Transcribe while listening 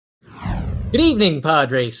Good evening,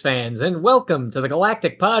 Podrace fans, and welcome to the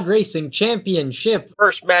Galactic Podracing Championship.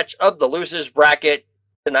 First match of the losers bracket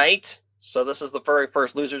tonight. So this is the very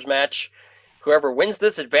first losers match. Whoever wins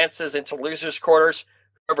this advances into losers quarters.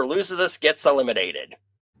 Whoever loses this gets eliminated.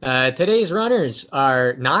 Today's runners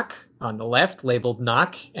are Knock on the left, labeled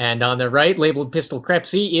Knock, and on the right, labeled Pystal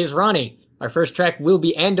Crepsi, is Ronnie. Our first track will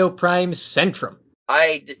be Ando Prime Centrum.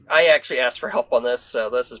 I actually asked for help on this, so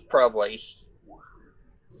this is probably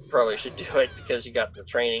should do it because you got the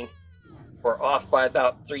training. We're off by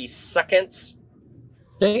about 3 seconds.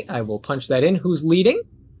 Okay, I will punch that in. Who's leading?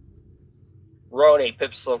 Roni,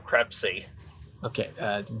 Pipslo, Crepsi. Okay,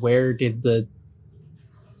 where did the...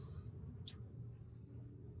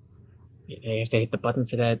 I have to hit the button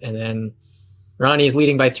for that, and then... Ronnie is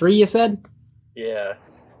leading by 3, you said? Yeah.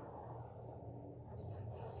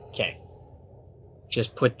 Okay.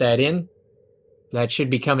 Just put that in. That should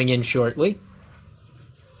be coming in shortly.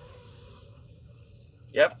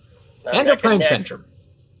 Yep. Ando Prime Centrum.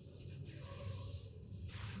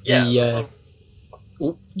 Yeah.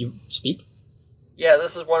 Oh, you speak? Yeah,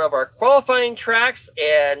 this is one of our qualifying tracks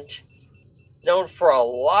and known for a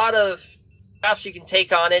lot of paths you can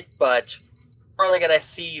take on it, but we're only going to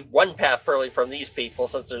see one path probably from these people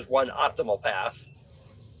since there's one optimal path.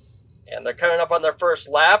 And they're coming up on their first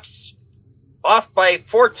laps, off by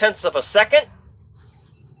 0.4 of a second.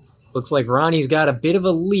 Looks like Ronnie's got a bit of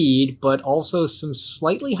a lead, but also some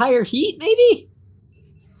slightly higher heat, maybe?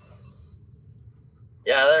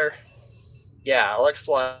 Yeah, it looks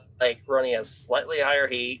like Ronnie has slightly higher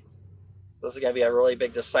heat. This is going to be a really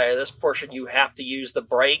big decider. This portion, you have to use the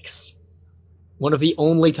brakes. One of the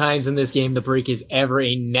only times in this game the brake is ever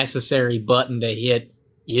a necessary button to hit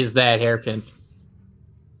is that hairpin.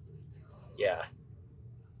 Yeah.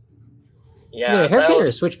 Yeah, a hairpin or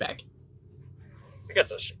a switchback? I think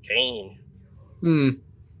it's a chicane.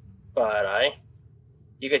 But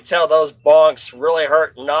you could tell those bonks really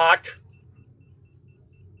hurt Knock.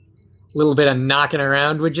 A little bit of knocking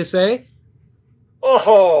around, would you say?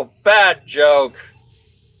 Oh, bad joke.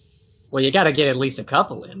 Well, you gotta get at least a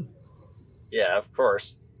couple in. Yeah, of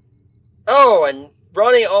course. Oh, and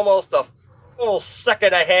Ronnie almost a full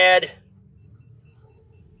second ahead.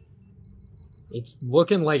 It's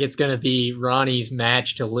looking like it's going to be Ronnie's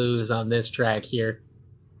match to lose on this track here.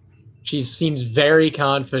 She seems very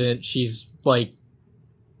confident. She's like...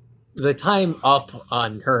 The time up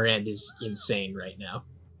on her end is insane right now.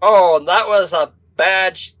 Oh, and that was a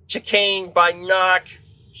bad chicane by Knock.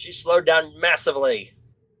 She slowed down massively.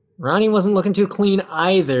 Ronnie wasn't looking too clean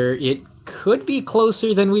either. It could be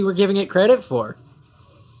closer than we were giving it credit for.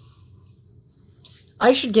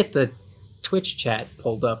 I should get the Twitch chat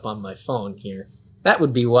pulled up on my phone here. That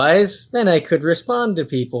would be wise. Then I could respond to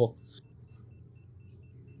people.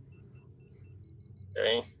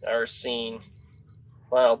 Okay, now we're seeing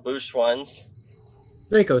final boost ones.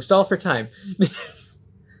 Draco, stall for time.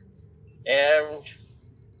 And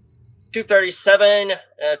 237,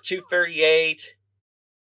 238.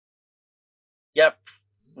 Yep,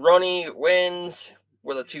 Ronnie wins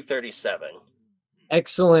with a 237.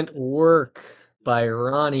 Excellent work by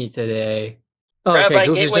Ronnie today. Oh, Grab okay, my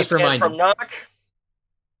Goof is just reminding. from Knock.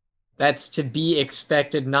 That's to be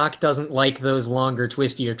expected. Knock doesn't like those longer,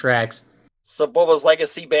 twistier tracks. Saboba's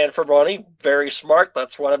Legacy band from Ronnie. Very smart.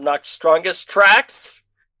 That's one of Knock's strongest tracks.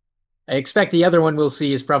 I expect the other one we'll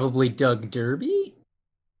see is probably Doug Derby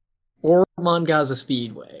or Mongaza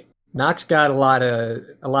Speedway. Knock's got a lot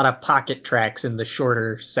of pocket tracks in the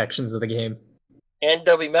shorter sections of the game. And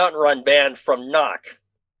W Mountain Run band from Knock.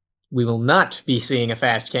 We will not be seeing a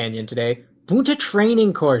Fast Canyon today. Bunta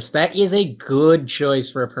Training Course. That is a good choice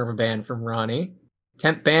for a permaban from Ronnie.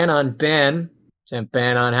 Temp ban on Ben. Temp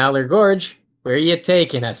ban on Howler Gorge. Where are you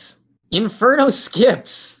taking us? Inferno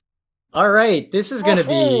Skips. All right, this is gonna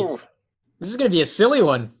be a silly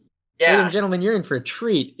one. Yeah. Ladies and gentlemen, you're in for a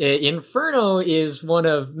treat. Inferno is one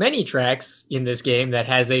of many tracks in this game that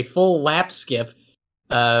has a full lap skip.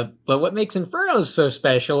 But what makes Infernos so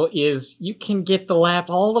special is you can get the lap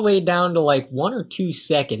all the way down to like 1 or 2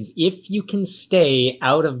 seconds if you can stay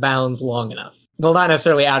out of bounds long enough. Well, not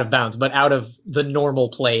necessarily out of bounds, but out of the normal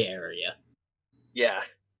play area. Yeah.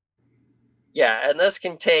 Yeah, and this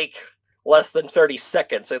can take less than 30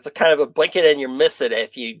 seconds. It's a kind of a blink it and you miss it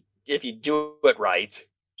if you do it right.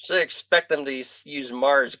 Should expect them to use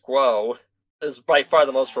Mars Guo. Is by far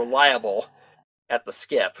the most reliable at the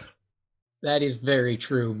skip. That is very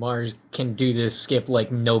true. Mars can do this skip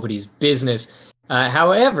like nobody's business.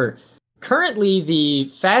 However, currently the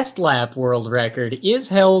fast lap world record is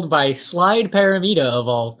held by Slide Paramita, of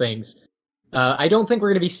all things. I don't think we're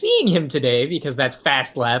going to be seeing him today because that's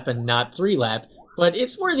fast lap and not 3 lap, but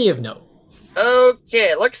it's worthy of note.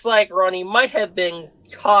 Okay, it looks like Ronnie might have been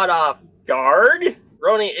caught off guard.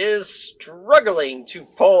 Ronnie is struggling to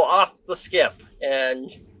pull off the skip,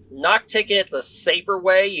 and not taking it the safer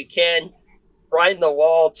way. You can grind the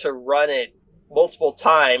wall to run it multiple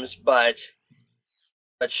times, but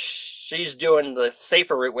she's doing the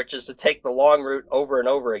safer route, which is to take the long route over and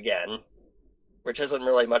over again, which isn't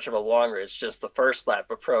really much of a long route. It's just the first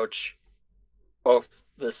lap approach of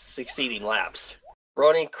the succeeding laps.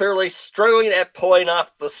 Ronnie clearly struggling at pulling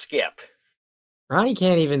off the skip. Ronnie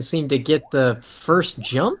can't even seem to get the first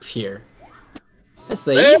jump here. That's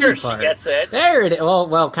the there easy part. She gets it. There it is.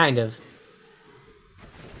 Well, kind of.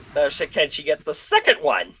 Can she get the second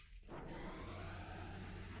one?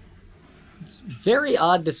 It's very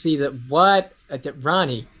odd to see that. What?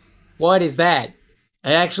 Ronnie, what is that?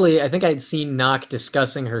 I think I'd seen Nock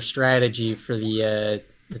discussing her strategy for the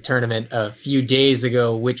tournament a few days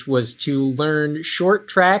ago, which was to learn short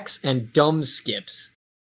tracks and dumb skips.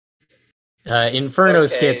 Inferno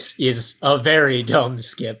skips is a very dumb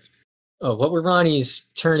skip. Oh, what were Ronnie's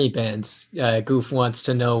tourney bands? Goof wants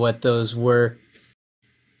to know what those were.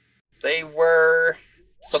 They were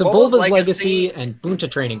Sebulba's Legacy and Bunta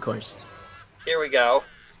Training Course. Here we go.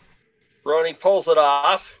 Ronnie pulls it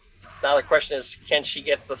off. Now the question is, can she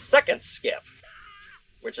get the second skip?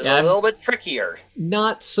 Which is a little bit trickier.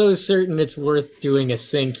 Not so certain it's worth doing a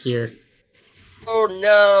sync here. Oh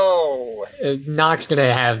no! Nock's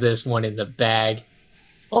gonna have this one in the bag.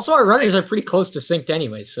 Also, our runners are pretty close to synced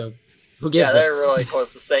anyway, so who gives it? Yeah, they're really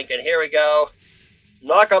close to sync. And here we go.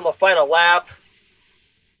 Nock on the final lap.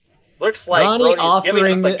 Looks like Ronnie's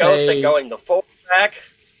giving up the ghost and going the full track.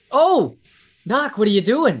 Oh! Nock, what are you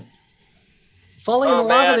doing? Falling in the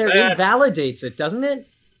lava there invalidates it, doesn't it?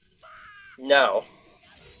 No.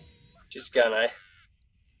 She's gonna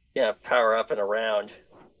power up and around.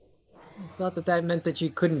 I thought that meant that you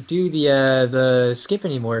couldn't do the skip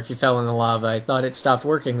anymore if you fell in the lava. I thought it stopped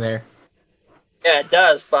working there. Yeah, it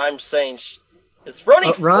does, but I'm saying... Is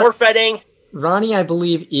Ronnie forfeiting? Ronnie, I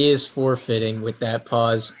believe, is forfeiting with that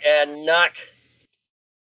pause. And Nock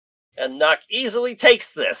easily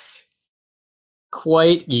takes this.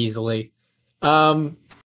 Quite easily.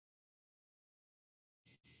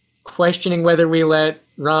 Questioning whether we let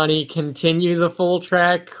Ronnie continue the full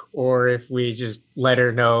track or if we just let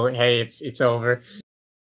her know, hey, it's over.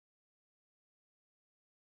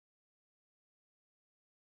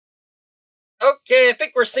 Okay, I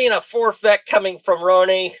think we're seeing a forfeit coming from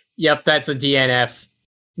Ronnie. Yep, that's a DNF.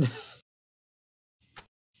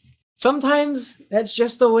 Sometimes that's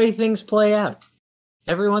just the way things play out.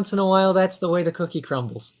 Every once in a while, that's the way the cookie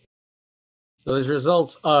crumbles. Those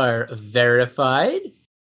results are verified.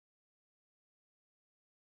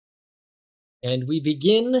 And we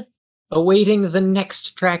begin awaiting the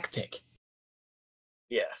next track pick.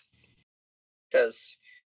 Yeah. Because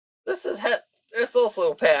this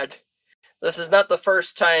also had... This is not the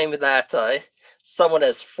first time that someone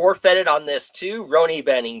has forfeited on this too. Ronnie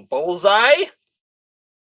banning Bullseye.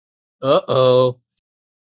 Uh-oh.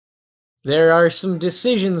 There are some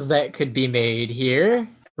decisions that could be made here.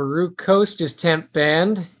 Farouk Coast is temp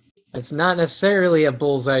banned. It's not necessarily a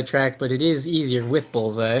Bullseye track, but it is easier with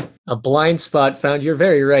Bullseye. A blind spot found. You're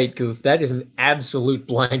very right, Goof. That is an absolute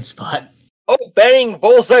blind spot. Oh, banning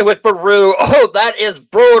Bullseye with Baru. Oh, that is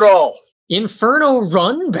brutal. Inferno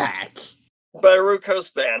run back. Baru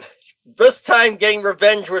Coast ban. This time getting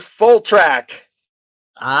revenge with full track.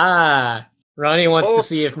 Ah. Ronnie wants to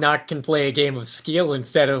see if Nock can play a game of skill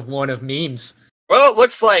instead of one of memes. Well, it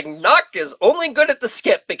looks like Nock is only good at the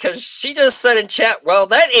skip because she just said in chat, well,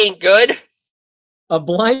 that ain't good. A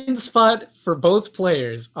blind spot for both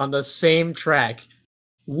players on the same track.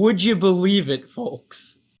 Would you believe it,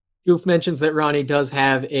 folks? Goof mentions that Ronnie does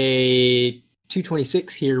have a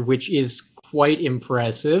 226 here, which is quite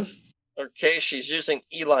impressive. Okay, she's using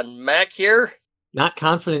Elon Mac here. Not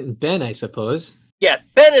confident in Ben, I suppose. Yeah,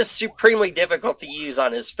 Ben is supremely difficult to use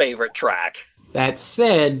on his favorite track. That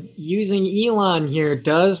said, using Elon here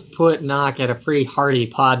does put Nock at a pretty hearty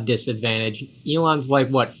pod disadvantage. Elon's like,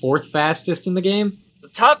 what, 4th fastest in the game? The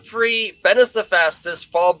top 3, Ben is the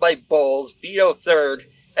fastest, followed by Bulls, Beto 3rd,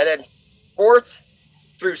 and then 4th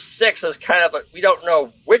through 6th is kind of, we don't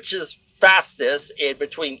know which is fastest in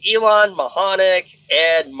between Elon, Mahonic,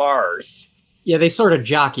 and Mars. Yeah, they sort of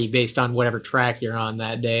jockey based on whatever track you're on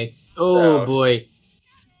that day. Oh, boy.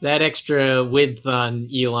 That extra width on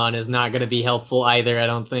Elon is not going to be helpful either, I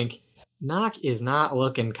don't think. Nock is not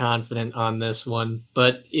looking confident on this one,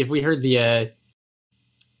 but if we heard the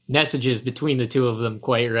messages between the two of them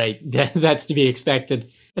quite right, that's to be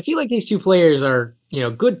expected. I feel like these two players are,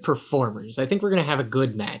 good performers. I think we're going to have a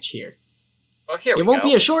good match here. Oh, here It we won't go.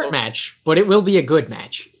 be a short match, but it will be a good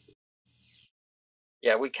match.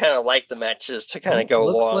 Yeah, we kind of like the matches to kind of go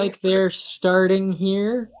Looks along. like they're starting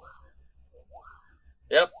here.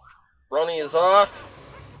 Yep. Roni is off.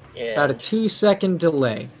 And About a 2-second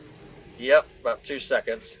delay. Yep, about 2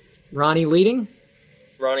 seconds. Ronnie leading.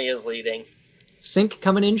 Roni is leading. Sync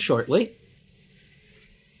coming in shortly.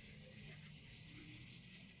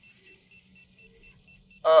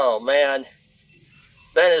 Oh man,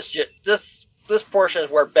 Ben is just this portion is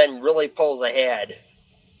where Ben really pulls ahead.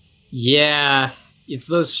 Yeah, it's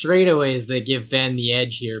those straightaways that give Ben the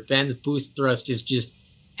edge here. Ben's boost thrust is just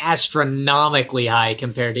astronomically high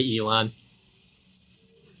compared to Elon.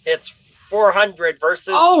 It's 400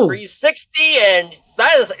 versus 360, and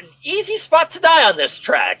that is an easy spot to die on this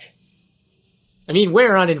track. I mean,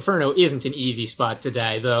 where on Inferno isn't an easy spot to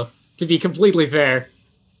die, though, to be completely fair.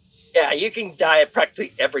 Yeah, you can die at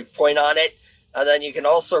practically every point on it, and then you can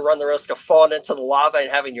also run the risk of falling into the lava and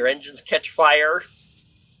having your engines catch fire.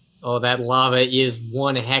 Oh, that lava is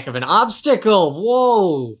one heck of an obstacle.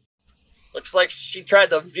 Whoa. Looks like she tried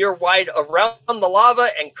to veer wide around the lava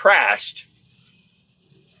and crashed.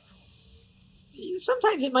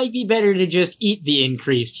 Sometimes it might be better to just eat the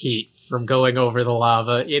increased heat from going over the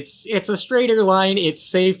lava. It's a straighter line. It's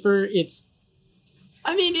safer.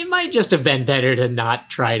 I mean, it might just have been better to not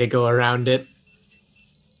try to go around it.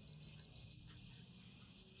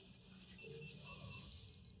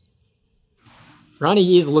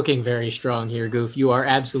 Ronnie is looking very strong here, Goof. You are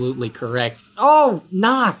absolutely correct. Oh,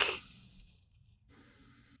 knock!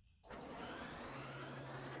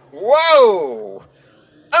 Whoa!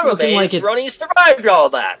 I'm amazed Ronnie survived all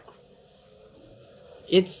that.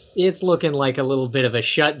 It's looking like a little bit of a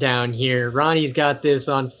shutdown here. Ronnie's got this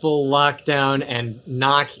on full lockdown, and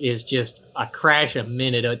knock is just a crash a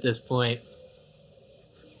minute at this point.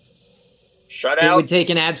 Shut out. It would take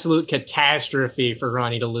an absolute catastrophe for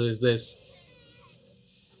Ronnie to lose this.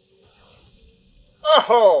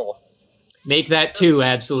 Oh! Make that 2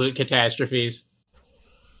 absolute catastrophes.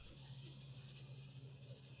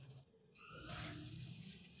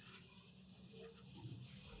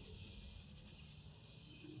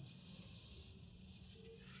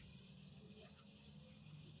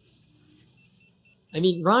 I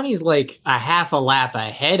mean, Ronnie's like a half a lap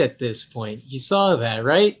ahead at this point. You saw that,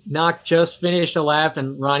 right? Knock just finished a lap,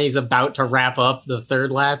 and Ronnie's about to wrap up the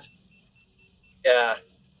 3rd lap. Yeah.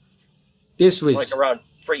 This was like around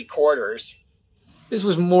 3/4. This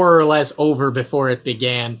was more or less over before it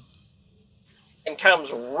began. And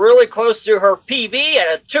comes really close to her PB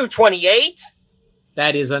at a 2:28.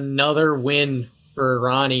 That is another win for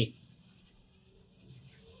Ronnie.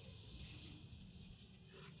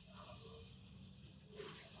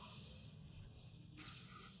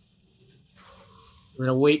 We're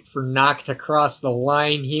going to wait for Knock to cross the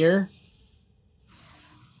line here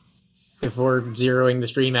before zeroing the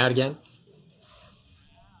stream out again.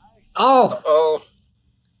 Oh! Uh-oh.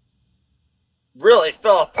 Really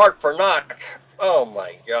fell apart for Knock. Oh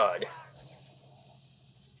my god.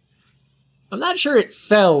 I'm not sure it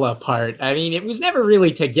fell apart. I mean, it was never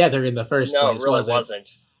really together in the first place, No, it really was it? wasn't.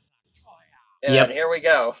 And Yep. here we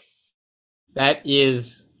go. That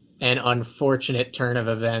is an unfortunate turn of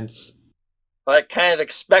events. I kind of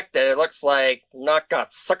expected. It looks like Knock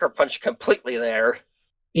got sucker punched completely there.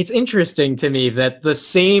 It's interesting to me that the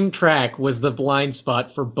same track was the blind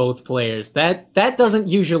spot for both players. That doesn't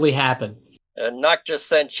usually happen. And Knock just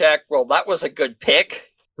sent check. Well, that was a good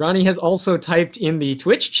pick. Ronnie has also typed in the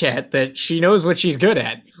Twitch chat that she knows what she's good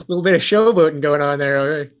at. A little bit of showboating going on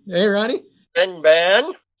there. Hey, Ronnie?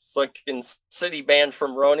 Ban. Sunken City ban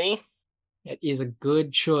from Roni. That is a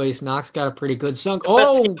good choice. Knock's got a pretty good sunk.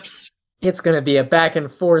 Oh! It's going to be a back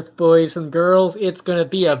and forth, boys and girls. It's going to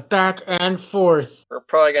be a back and forth. We're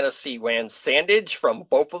probably going to see Wan Sandage from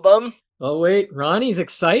both of them. Oh, wait. Ronnie's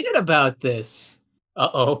excited about this.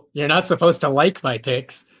 Uh-oh. You're not supposed to like my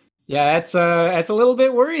picks. Yeah, that's a little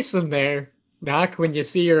bit worrisome there. Knock, when you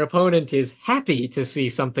see your opponent is happy to see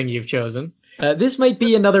something you've chosen. This might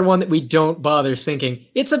be another one that we don't bother syncing.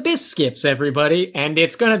 It's Abyss Skips, everybody, and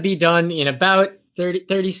it's going to be done in about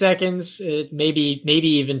 30 seconds, maybe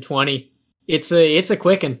even 20. It's a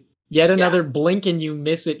quicken. Yet another blink and you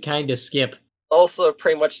miss it kind of skip. Also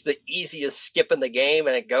pretty much the easiest skip in the game,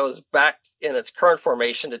 and it goes back in its current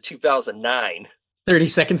formation to 2009. 30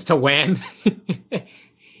 seconds to Wan.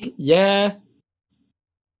 Yeah.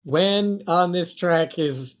 Wan on this track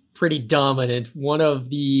is pretty dominant. One of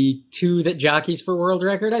the 2 that jockeys for world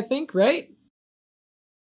record, I think, right?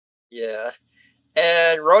 Yeah.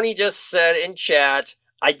 And Roni just said in chat,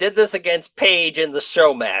 I did this against Paige in the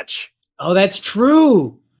show match. Oh, that's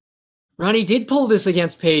true. Ronnie did pull this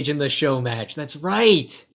against Paige in the show match. That's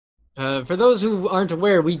right. For those who aren't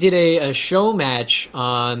aware, we did a show match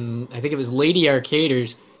on, I think it was Lady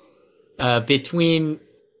Arcaders, between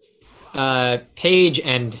Paige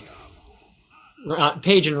and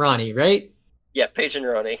Ronnie, right? Yeah, Paige and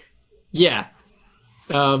Ronnie. Yeah.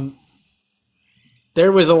 There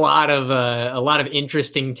was a lot of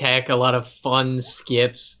interesting tech, a lot of fun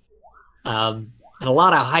skips, and a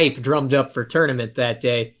lot of hype drummed up for tournament that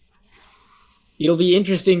day. It'll be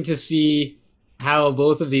interesting to see how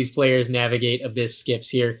both of these players navigate Abyss skips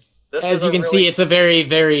here. As you can see, it's a very,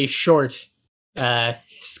 very short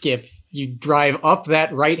skip. You drive up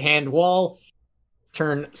that right-hand wall,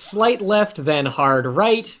 turn slight left, then hard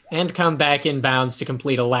right, and come back in bounds to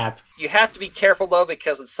complete a lap. You have to be careful, though,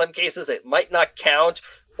 because in some cases it might not count,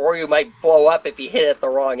 or you might blow up if you hit it at the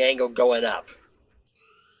wrong angle going up.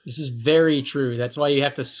 This is very true. That's why you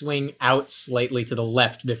have to swing out slightly to the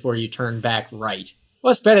left before you turn back right.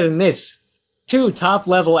 What's better than this? Two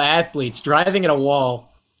top-level athletes driving at a wall.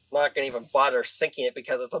 I'm not going to even bother sinking it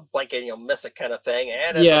because it's a blink and you'll miss it kind of thing.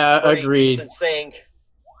 And it's yeah, a pretty agreed. decent sink.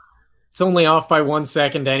 It's only off by 1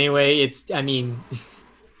 second anyway. It'll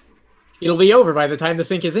be over by the time the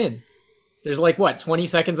sink is in. There's like, what, 20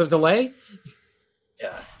 seconds of delay?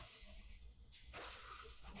 Yeah.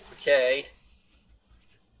 Okay.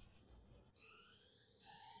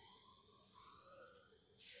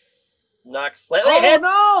 Knock slightly ahead.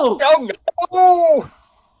 Oh, no! Oh, no!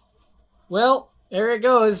 Well, there it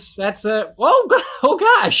goes. That's a... Oh,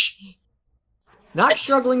 gosh! Knock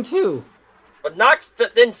struggling too. But Knock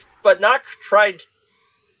tried...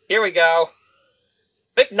 Here we go.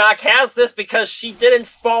 Big Knock has this because she didn't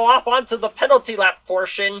fall off onto the penalty lap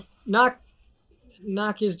portion. Knock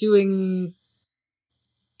is doing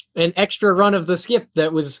an extra run of the skip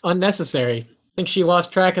that was unnecessary. I think she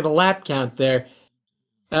lost track of the lap count there.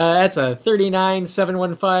 That's a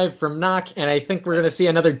 39.715 from Knock, and I think we're going to see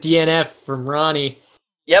another DNF from Ronnie.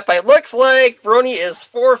 Yep, it looks like Ronnie is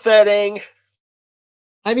forfeiting.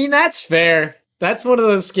 I mean, that's fair. That's one of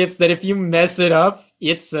those skips that if you mess it up,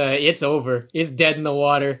 it's over. It's dead in the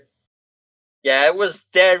water. Yeah, it was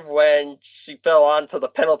dead when she fell onto the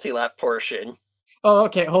penalty lap portion. Oh,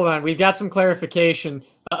 okay, hold on. We've got some clarification.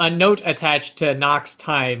 A note attached to Knock's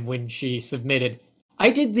time when she submitted. I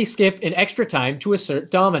did the skip in extra time to assert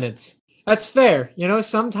dominance. That's fair. You know,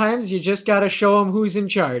 sometimes you just gotta show them who's in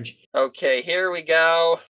charge. Okay, here we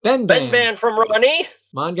go. Ben Band from Ronnie.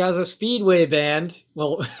 Mongaza Speedway Band.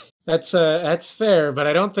 Well, that's fair, but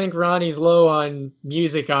I don't think Ronnie's low on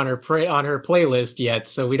music on her playlist yet,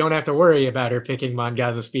 so we don't have to worry about her picking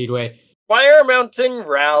Mongaza Speedway. Fire Mountain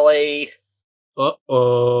Rally.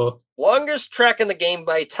 Uh-oh. Longest track in the game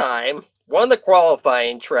by time. One of the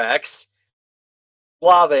qualifying tracks.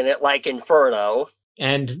 Lava in it like Inferno.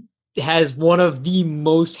 And has one of the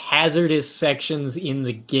most hazardous sections in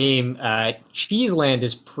the game. Cheeseland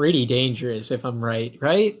is pretty dangerous, if I'm right?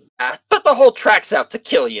 But the whole track's out to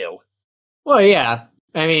kill you. Well, yeah.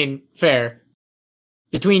 I mean, fair.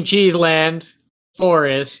 Between Cheeseland,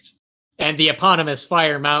 Forest, and the eponymous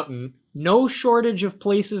Fire Mountain, no shortage of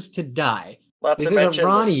places to die. This is a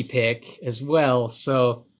Ronnie pick as well,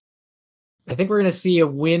 so I think we're going to see a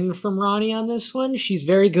win from Ronnie on this one. She's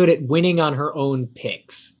very good at winning on her own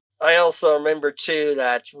picks. I also remember, too,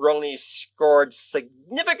 that Ronnie scored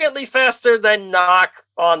significantly faster than Knock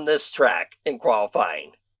on this track in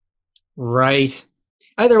qualifying. Right.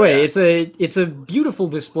 Either way, it's a beautiful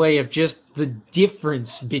display of just the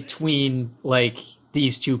difference between, like,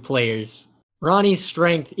 these two players. Ronnie's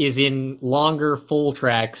strength is in longer full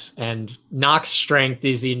tracks, and Knock's strength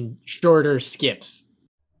is in shorter skips.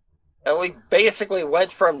 And we basically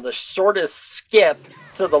went from the shortest skip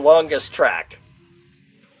to the longest track.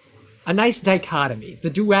 A nice dichotomy, the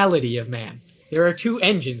duality of man. There are two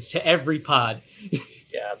engines to every pod.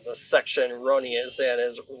 Yeah, the section Ronnie is in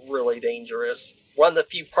is really dangerous. One of the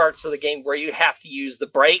few parts of the game where you have to use the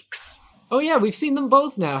brakes. Oh yeah, we've seen them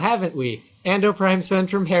both now, haven't we? Ando Prime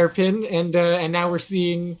Centrum Hairpin, and now we're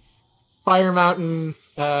seeing Fire Mountain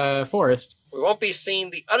Forest. We won't be seeing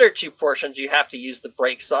the other two portions you have to use the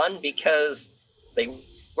brakes on because they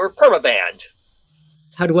were permabanned.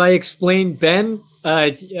 How do I explain Ben?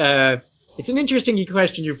 It's an interesting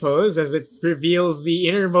question you pose, as it reveals the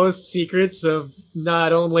innermost secrets of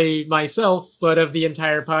not only myself, but of the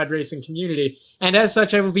entire pod racing community. And as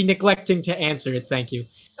such, I will be neglecting to answer it, thank you.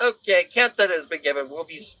 Okay, countdown has been given. We'll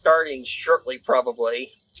be starting shortly, probably.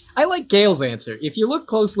 I like Gail's answer. If you look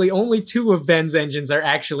closely, only 2 of Ben's engines are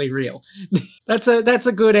actually real. That's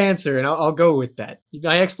a good answer, and I'll go with that.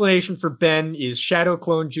 My explanation for Ben is Shadow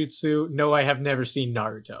Clone Jutsu. No, I have never seen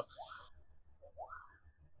Naruto.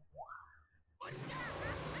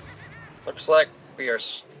 Looks like we are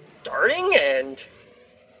starting, and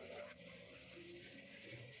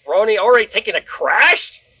Ronnie already taking a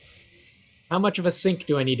crash? How much of a sync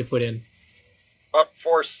do I need to put in? About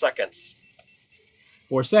 4 seconds.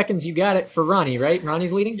 4 seconds, you got it for Ronnie, right?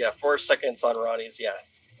 Ronnie's leading? Yeah, 4 seconds on Ronnie's, yeah.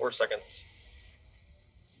 4 seconds.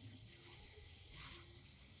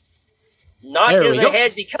 Knock is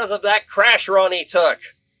ahead because of that crash Ronnie took.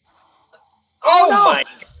 Oh no! My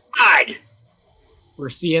God! We're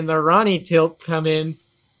seeing the Ronnie tilt come in,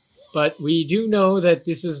 but we do know that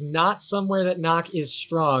this is not somewhere that Knock is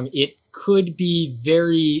strong. It could be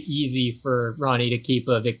very easy for Ronnie to keep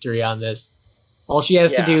a victory on this. All she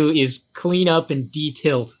has to do is clean up and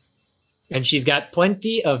de-tilt, and she's got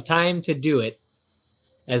plenty of time to do it.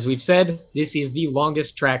 As we've said, this is the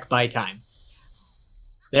longest track by time.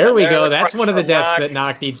 There we go. That's one of the deaths that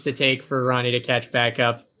Knock needs to take for Ronnie to catch back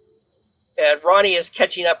up. And Ronnie is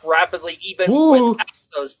catching up rapidly, even without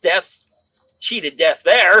those deaths. Cheated death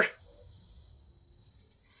there.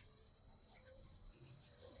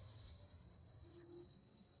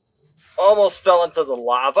 Almost fell into the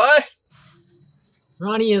lava.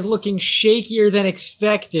 Ronnie is looking shakier than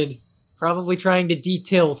expected. Probably trying to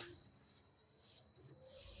de-tilt.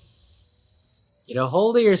 Get a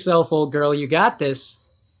hold of yourself, old girl. You got this.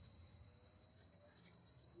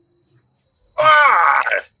 Ah!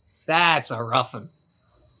 That's a rough one.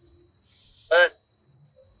 But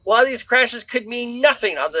a lot of these crashes could mean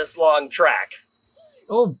nothing on this long track.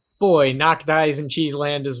 Oh boy, Knock dies in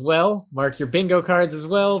Cheeseland as well. Mark your bingo cards as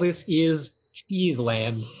well. This is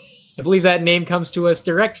Cheeseland. I believe that name comes to us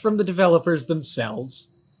direct from the developers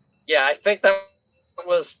themselves. Yeah, I think that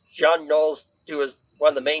was John Knowles, who was one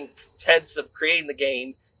of the main heads of creating the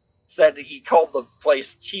game, said he called the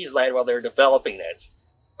place Cheeseland while they were developing it.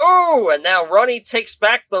 Oh, and now Ronnie takes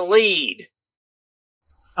back the lead.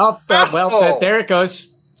 Oh, well, there it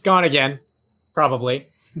goes. It's gone again. Probably.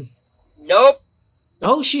 Nope.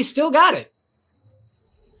 Oh, she still got it.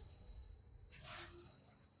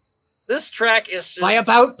 This track is just... by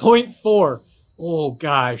about 0.4. Oh,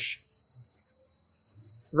 gosh.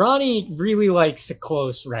 Ronnie really likes a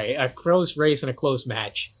close race and a close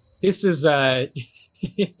match. This is this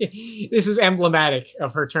is emblematic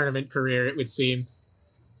of her tournament career, it would seem.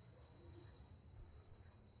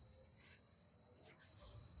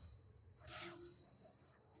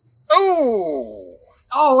 Oh!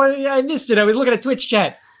 Oh, I missed it. I was looking at Twitch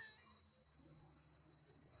chat.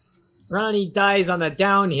 Ronnie dies on the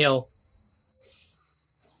downhill.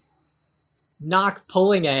 Knock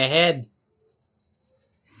pulling ahead.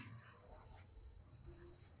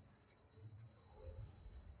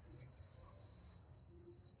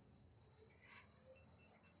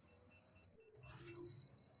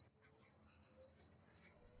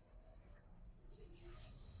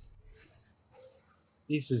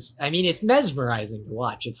 This is, I mean, it's mesmerizing to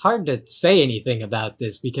watch. It's hard to say anything about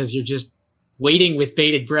this because you're just waiting with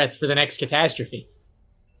bated breath for the next catastrophe.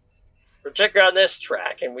 Particularly on this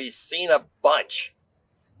track, and we've seen a bunch.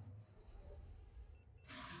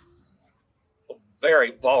 A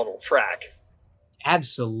very volatile track.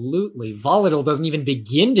 Absolutely. Volatile doesn't even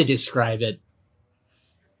begin to describe it.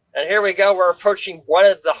 And here we go. We're approaching one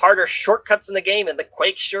of the harder shortcuts in the game, in the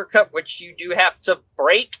Quake shortcut, which you do have to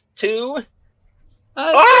brake to.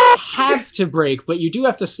 Have to break, but you do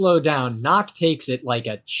have to slow down. Knock takes it like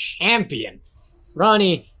a champion.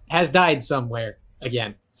 Ronnie has died somewhere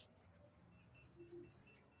again.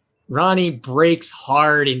 Ronnie breaks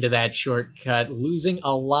hard into that shortcut, losing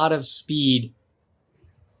a lot of speed.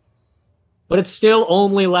 But it's still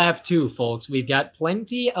only lap 2, folks. We've got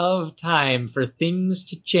plenty of time for things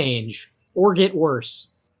to change or get worse.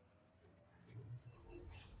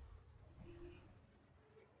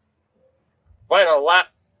 Final lap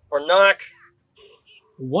for Knock.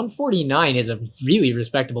 149 is a really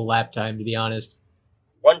respectable lap time, to be honest.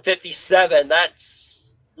 157.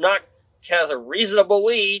 That's Knock has a reasonable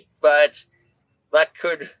lead, but that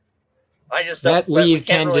could... I just don't... we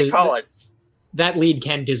can't really call it. That lead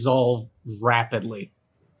can dissolve rapidly.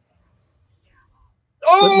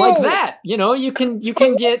 Oh! But like that, you know, you can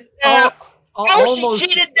get... almost, she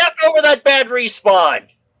cheated death over that bad respawn!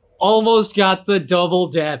 Almost got the double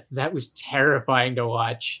death. That was terrifying to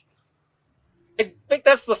watch. I think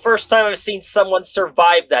that's the first time I've seen someone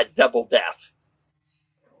survive that double death.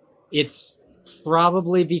 It's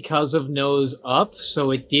probably because of nose up,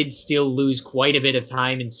 so it did still lose quite a bit of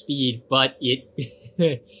time and speed, but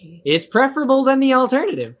it's preferable than the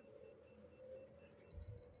alternative.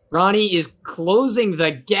 Ronnie is closing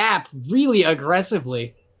the gap really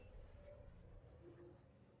aggressively.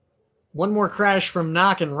 One more crash from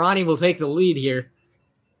Knock and Ronnie will take the lead here.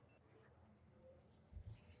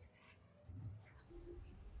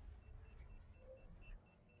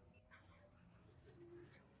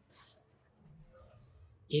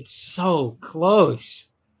 It's so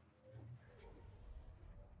close.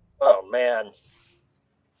 Oh, man.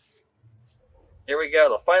 Here we go,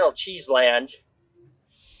 the final cheese land.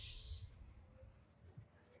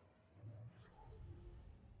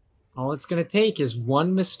 All it's going to take is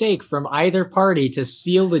one mistake from either party to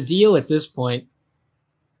seal the deal at this point.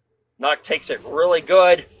 Nock takes it really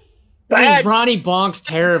good. Bad! Ronnie bonks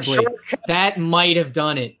terribly. Shortcut. That might have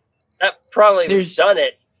done it. That probably would have done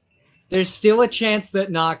it. There's still a chance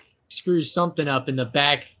that Nock screws something up in the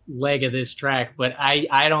back leg of this track, but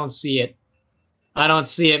I don't see it. I don't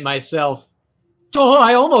see it myself. Oh,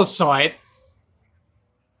 I almost saw it.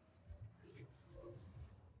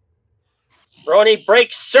 Ronnie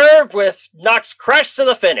breaks serve with Nock's crash to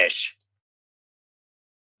the finish.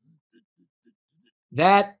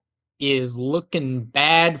 That is looking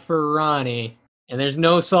bad for Ronnie. And there's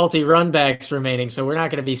no salty runbacks remaining, so we're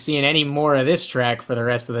not going to be seeing any more of this track for the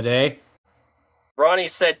rest of the day. Ronnie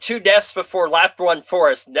said 2 deaths before lap 1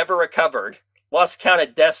 Forest, never recovered. Lost count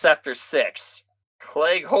of deaths after 6.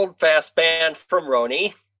 Clegg Holdfast ban from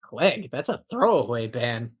Ronnie. Clegg? That's a throwaway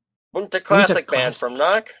ban. Munta Classic ban from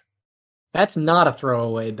Nock. That's not a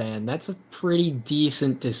throwaway ban. That's a pretty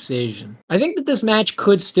decent decision. I think that this match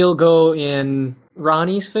could still go in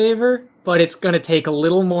Ronnie's favor, but it's going to take a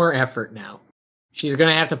little more effort now. She's going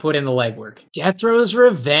to have to put in the legwork. Death Row's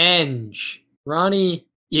Revenge. Ronnie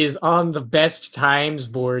is on the best times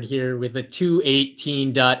board here with a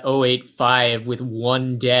 218.085 with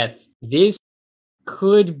 1 death. This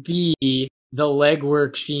could be the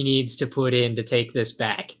legwork she needs to put in to take this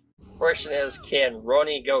back. Question is, can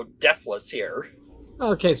Ronnie go deathless here?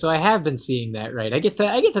 Okay, so I have been seeing that, right? I get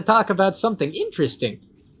to talk about something interesting.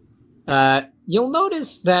 You'll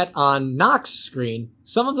notice that on Nock's screen,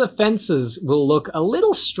 some of the fences will look a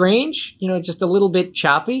little strange, just a little bit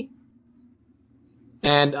choppy.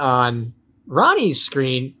 And on Ronnie's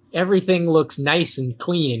screen, everything looks nice and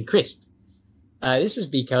clean and crisp. This is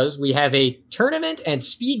because we have a tournament and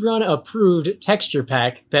speedrun approved texture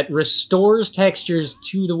pack that restores textures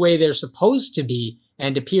to the way they're supposed to be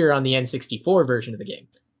and appear on the N64 version of the game.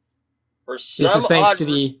 This is thanks to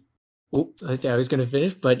the... Oh, I was going to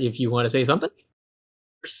finish, but if you want to say something.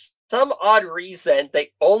 For some odd reason,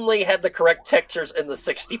 they only had the correct textures in the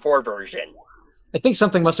 64 version. I think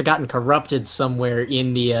something must have gotten corrupted somewhere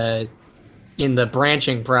in the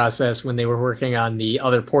branching process when they were working on the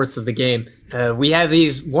other ports of the game. We have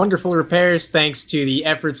these wonderful repairs thanks to the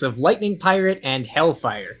efforts of Lightning Pirate and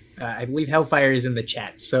Hellfire. I believe Hellfire is in the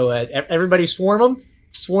chat. So everybody swarm them.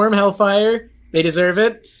 Swarm Hellfire. They deserve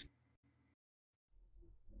it.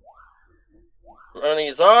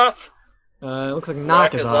 Ronnie's off. Looks like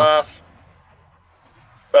Nock is off.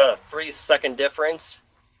 About a 3-second difference.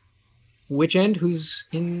 Which end? Who's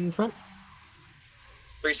in front?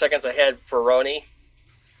 3 seconds ahead for Ronnie.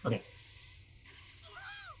 Okay.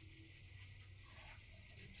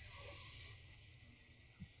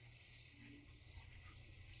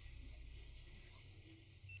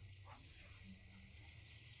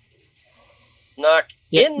 Nock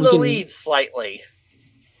in the lead slightly.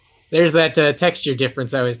 There's that texture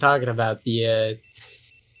difference I was talking about. The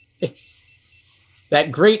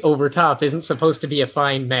that grate over top isn't supposed to be a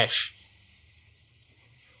fine mesh.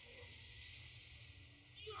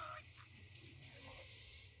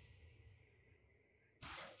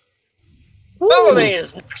 Oh, they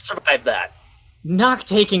has survived that. Nock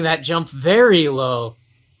taking that jump very low.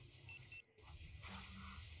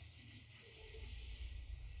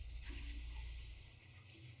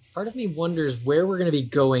 Part of me wonders where we're going to be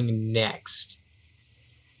going next.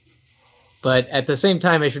 But at the same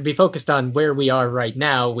time, I should be focused on where we are right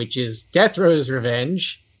now, which is Death Row's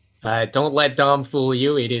Revenge. Don't let Dom fool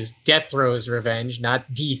you. It is Death Row's Revenge,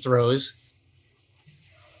 not D-Throws.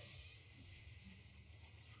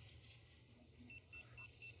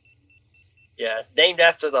 Yeah, named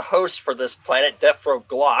after the host for this planet, Death Row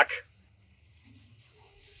Glock.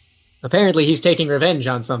 Apparently he's taking revenge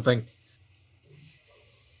on something.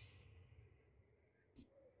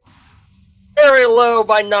 Very low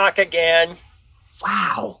by Nock again.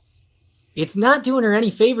 Wow. It's not doing her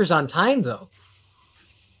any favors on time, though.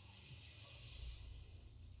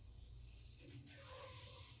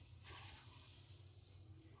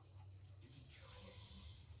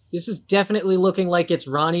 This is definitely looking like it's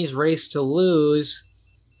Ronnie's race to lose.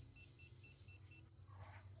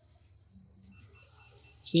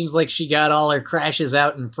 Seems like she got all her crashes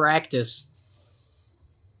out in practice.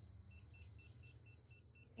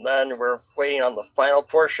 Then we're waiting on the final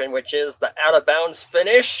portion, which is the out-of-bounds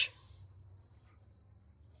finish.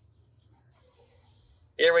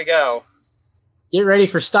 Here we go. Get ready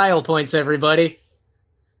for style points, everybody.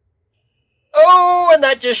 Oh, and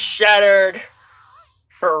that just shattered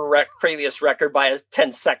her previous record by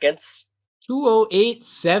 10 seconds.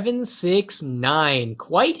 2:08.769.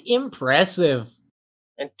 Quite impressive.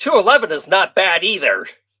 And 2:11 is not bad either.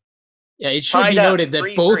 Yeah, it should be noted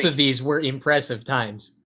that both of these were impressive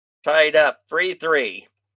times. Tied up 3-3.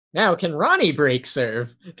 Now, can Ronnie break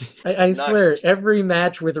serve? I swear, every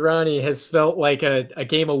match with Ronnie has felt like a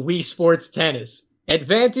game of Wii Sports Tennis.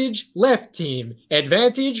 Advantage, left team.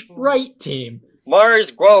 Advantage, right team.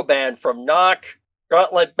 Mars Glow Band from Nock.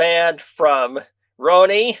 Gauntlet Band from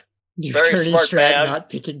Ronnie. New Very smart strat, band. Not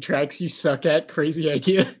picking tracks you suck at. Crazy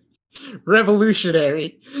idea.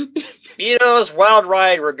 Revolutionary. Beato's Wild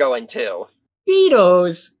Ride we're going to.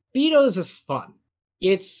 Beato's is fun.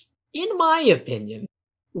 It's, in my opinion,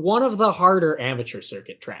 one of the harder amateur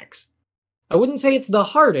circuit tracks. I wouldn't say it's the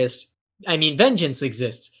hardest. I mean, Vengeance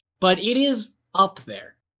exists, but it is up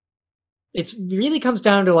there. It really comes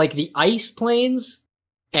down to like the ice planes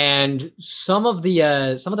and some of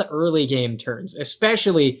the early game turns,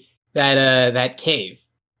 especially that cave,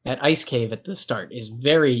 that ice cave at the start is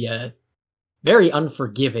very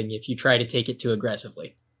unforgiving if you try to take it too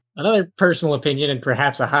aggressively. Another personal opinion and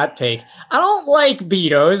perhaps a hot take: I don't like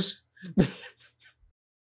Beato's.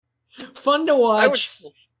 Fun to watch,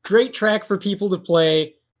 great track for people to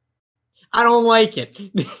play. I don't like it.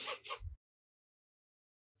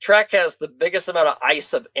 Track has the biggest amount of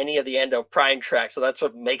ice of any of the Endo Prime tracks, so that's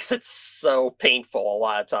what makes it so painful a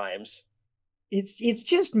lot of times. It's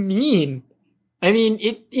just mean. I mean,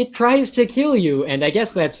 it tries to kill you, and I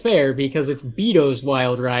guess that's fair because it's Beato's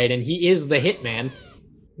Wild Ride, and he is the hitman.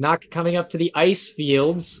 Nock coming up to the ice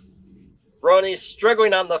fields. Ronnie's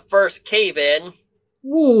struggling on the first cave-in.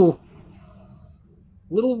 Woo!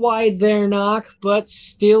 Little wide there, Nock, but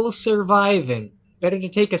still surviving. Better to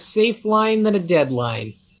take a safe line than a dead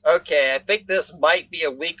line. Okay, I think this might be a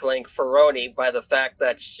weak link for Ronnie by the fact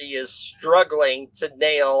that she is struggling to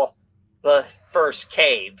nail the first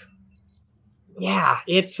cave. Yeah,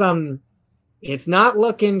 it's not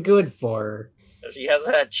looking good for her. She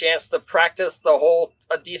hasn't had a chance to practice a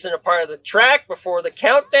decent part of the track before the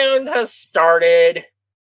countdown has started.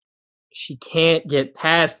 She can't get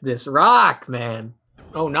past this rock, man.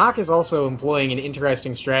 Oh, Nock is also employing an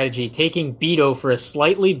interesting strategy, taking Beato for a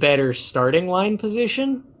slightly better starting line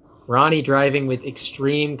position. Ronnie driving with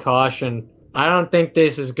extreme caution. I don't think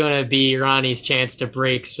this is going to be Ronnie's chance to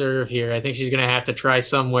break serve here. I think she's going to have to try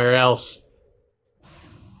somewhere else.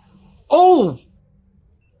 Oh!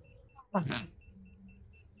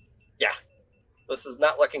 Yeah, this is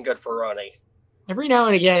not looking good for Ronnie. Every now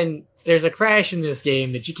and again, there's a crash in this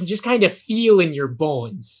game that you can just kind of feel in your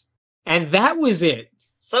bones. And that was it.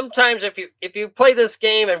 Sometimes if you play this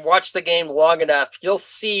game and watch the game long enough, you'll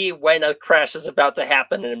see when a crash is about to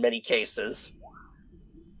happen in many cases.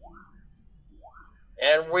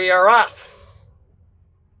 And we are off.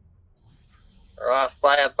 We're off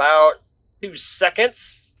by about 2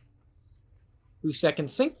 seconds. 2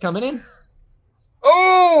 second sync coming in.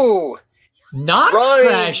 Oh! Not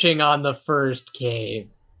crashing on the first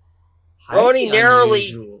cave. Ronnie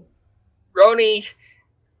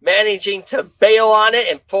managing to bail on it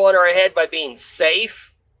and pulling her ahead by being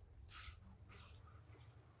safe.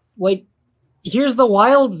 Like, here's the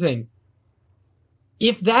wild thing.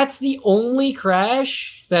 If that's the only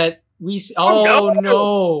crash that we see... Oh,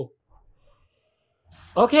 no.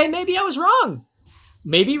 Okay, maybe I was wrong.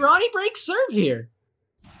 Maybe Ronnie breaks serve here.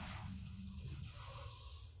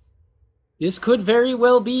 This could very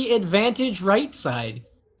well be advantage right side.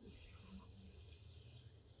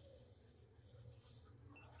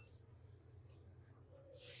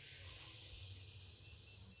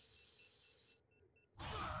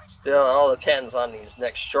 Still, it all depends on these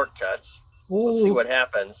next shortcuts. Ooh. Let's see what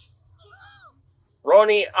happens.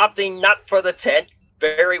 Ronnie opting not for the tent.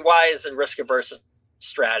 Very wise and risk-averse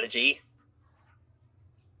strategy.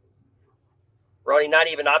 Ronnie not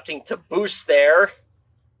even opting to boost there.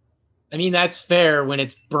 I mean, that's fair when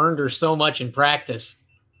it's burned her so much in practice.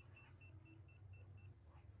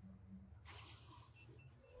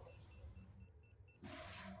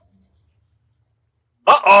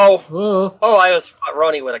 Uh-oh! Whoa. Oh, I was thought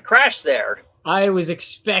Ronnie would have crashed there. I was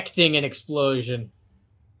expecting an explosion.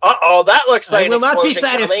 Uh-oh, that looks like an explosion. I will not be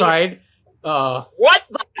satisfied. What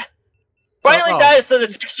the? Finally dies to the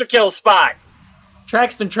texture kill spot.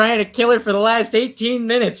 Track's been trying to kill her for the last 18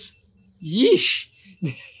 minutes. Yeesh.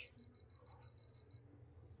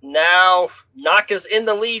 Now, Nock is in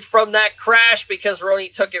the lead from that crash because Ronnie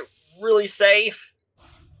took it really safe.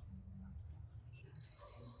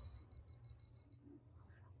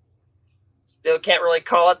 Still can't really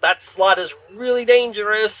call it. That slot is really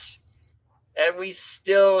dangerous. And we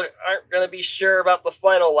still aren't going to be sure about the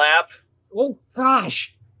final lap. Oh,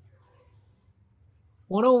 gosh.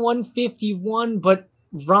 101.51, but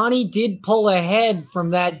Ronnie did pull ahead from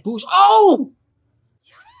that boost. Oh!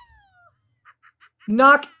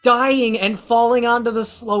 Nock dying and falling onto the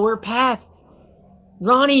slower path.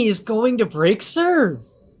 Ronnie is going to break serve.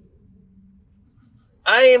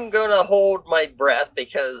 I am going to hold my breath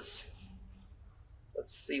because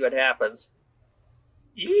let's see what happens.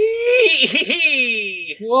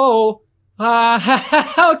 Yee-hee-hee! Whoa.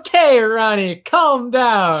 Okay, Ronnie, calm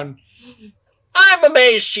down. I'm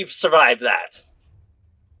amazed she survived that.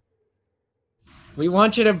 We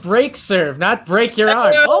want you to break serve, not break your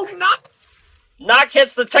arm. Oh, Nock! Nock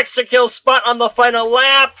hits the texture kill spot on the final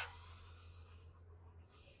lap.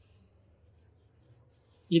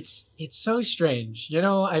 It's so strange. You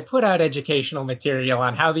know, I put out educational material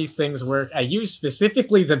on how these things work. I use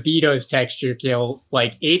specifically the Beato's texture kill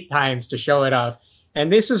like 8 times to show it off. And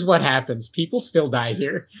this is what happens. People still die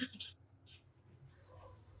here.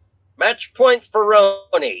 Match point for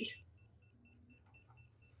Roni.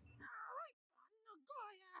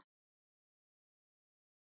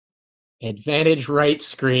 Advantage right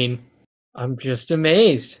screen. I'm just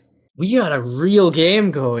amazed. We got a real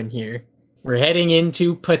game going here. We're heading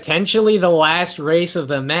into potentially the last race of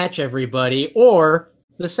the match, everybody, or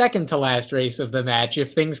the second to last race of the match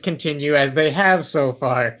if things continue as they have so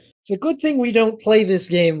far. It's a good thing we don't play this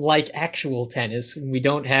game like actual tennis, and we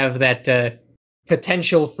don't have that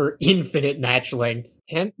potential for infinite match length.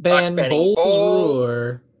 Tent ban, bowls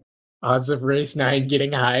roar. Odds of race 9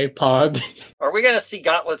 getting high, Pog. Are we going to see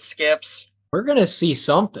Gauntlet skips? We're going to see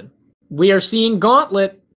something. We are seeing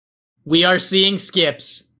Gauntlet. We are seeing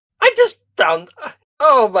skips. I just found...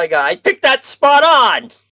 Oh my god, I picked that spot on!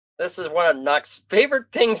 This is one of Nock's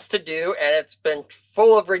favorite things to do, and it's been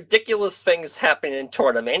full of ridiculous things happening in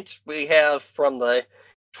tournament. We have, from the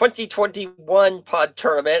 2021 pod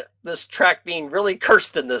tournament, this track being really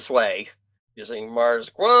cursed in this way. Using Mars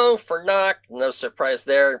Glow for Nock, no surprise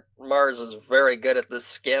there. Mars is very good at this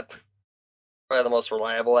skip. Probably the most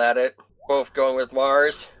reliable at it. Both going with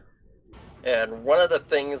Mars. And one of the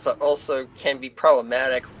things that also can be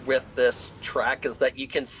problematic with this track is that you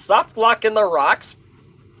can soft lock in the rocks.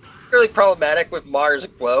 Really problematic with Mars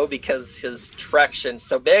Glow because his traction's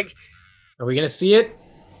so big. Are we going to see it?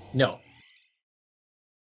 No.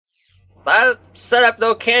 That setup,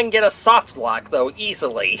 though, can get a soft lock, though,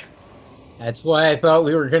 easily. That's why I thought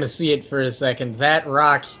we were going to see it for a second. That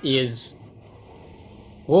rock is...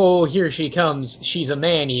 Whoa, here she comes. She's a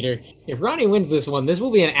man-eater. If Ronnie wins this one, this will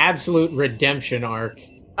be an absolute redemption arc.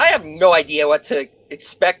 I have no idea what to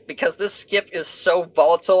expect because this skip is so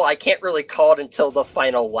volatile, I can't really call it until the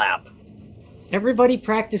final lap. Everybody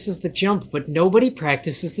practices the jump, but nobody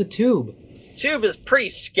practices the tube. Tube is pretty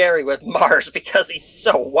scary with Mars because he's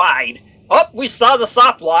so wide. Oh, we saw the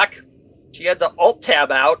soft lock. She had the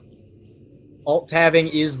alt-tab out. Alt-tabbing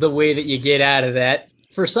is the way that you get out of that.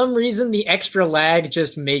 For some reason, the extra lag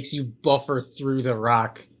just makes you buffer through the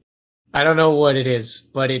rock. I don't know what it is,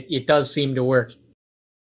 but it does seem to work.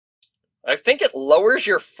 I think it lowers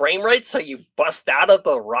your frame rate so you bust out of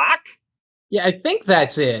the rock? Yeah, I think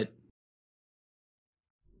that's it.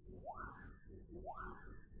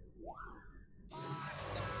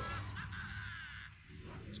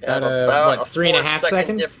 It's got about what, 3.5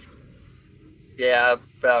 seconds? Yeah,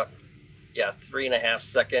 about 3.5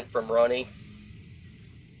 seconds from Ronnie.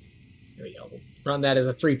 There we go. We'll run that as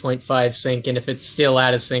a 3.5 sync, and if it's still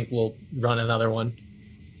out of sync, we'll run another one.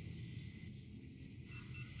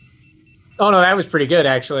 Oh no, that was pretty good,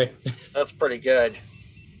 actually. That's pretty good.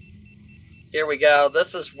 Here we go.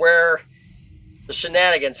 This is where the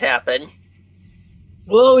shenanigans happen.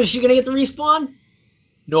 Whoa, is she gonna get the respawn?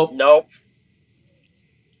 Nope. Nope.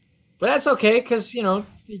 But that's okay, because, you know,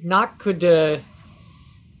 Nock could do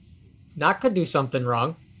something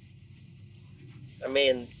wrong. I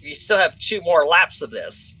mean, you still have 2 more laps of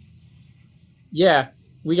this. Yeah,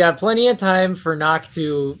 we got plenty of time for Nock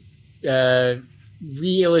to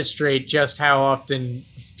re-illustrate just how often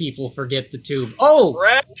people forget the tube. Oh!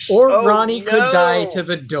 Rex? Or Oh, Ronnie could no. die to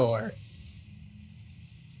the door.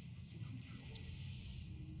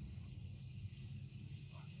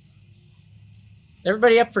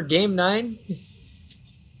 Everybody up for game 9?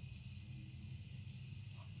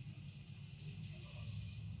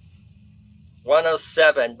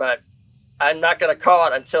 .107, but I'm not going to call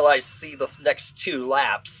it until I see the next 2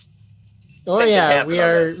 laps. Oh yeah,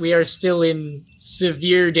 we are still in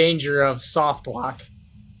severe danger of soft lock.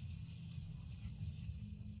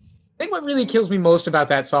 I think what really kills me most about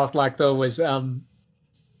that soft lock, though, was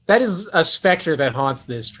that is a specter that haunts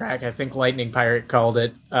this track. I think Lightning Pirate called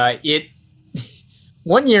it.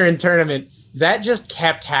 One year in tournament, that just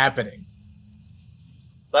kept happening.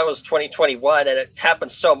 That was 2021, and it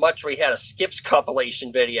happened so much we had a skips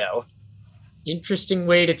compilation video. Interesting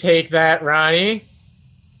way to take that, Ronnie.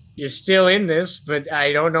 You're still in this, but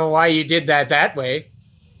I don't know why you did that way.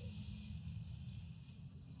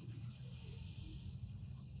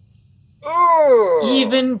 Ooh!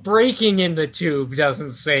 Even breaking in the tube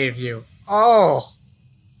doesn't save you. Oh.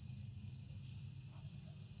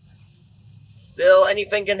 Still,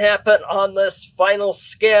 anything can happen on this final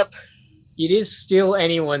skip. It is still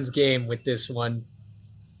anyone's game with this one.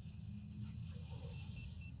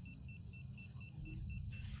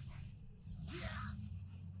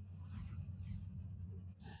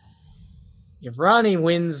 If Ronnie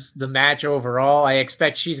wins the match overall, I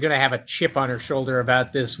expect she's going to have a chip on her shoulder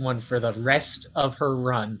about this one for the rest of her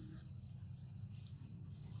run.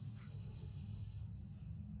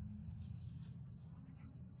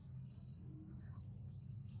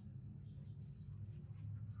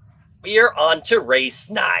 We are on to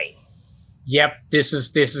race 9. Yep, this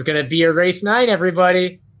is going to be a race 9,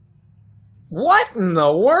 everybody. What in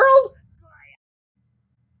the world?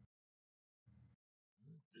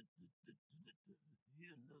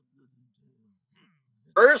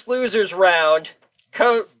 First losers round.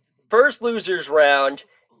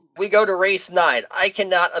 We go to race 9. I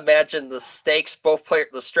cannot imagine the stakes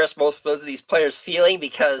the stress both of these players feeling,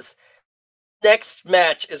 because next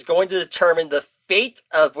match is going to determine the fate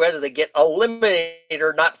of whether they get eliminated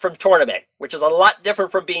or not from tournament, which is a lot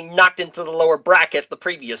different from being knocked into the lower bracket the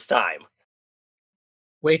previous time.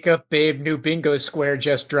 Wake up, babe. New bingo square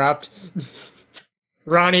just dropped.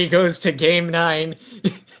 Ronnie goes to game 9.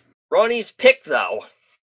 Ronnie's pick, though.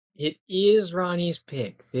 It is Ronnie's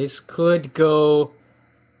pick. This could go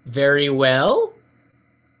very well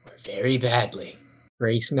or very badly.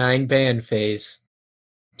 Race 9 ban phase.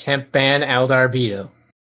 Temp ban Aldarbido.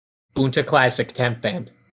 Bunta Classic temp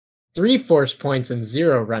ban. 3 force points and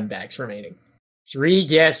 0 runbacks remaining. 3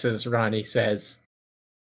 guesses, Ronnie says.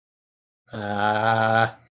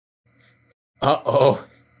 Uh-oh.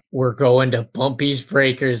 We're going to Bumpy's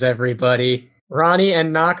Breakers, everybody. Ronnie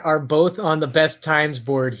and Nock are both on the best times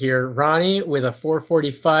board here. Ronnie with a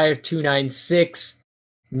 4:45.296.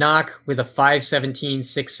 Nock with a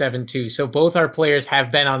 5:17.672. So both our players have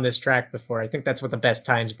been on this track before. I think that's what the best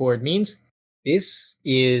times board means. This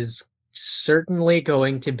is certainly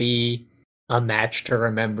going to be a match to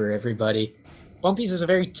remember, everybody. Bumpy's is a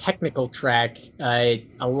very technical track. A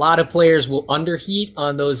lot of players will underheat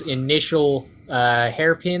on those initial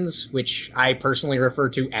hairpins, which I personally refer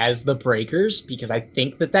to as the breakers, because I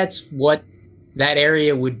think that that's what that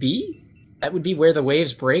area would be. That would be where the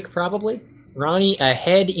waves break, probably. Ronnie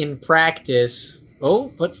ahead in practice.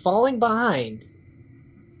 Oh, but falling behind.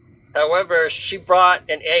 However, she brought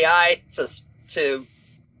an AI to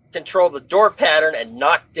control the door pattern, and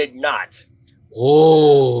Nock did not.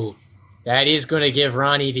 Oh, that is going to give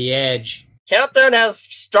Ronnie the edge. Countdown has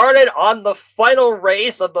started on the final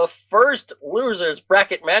race of the first losers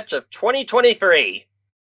bracket match of 2023.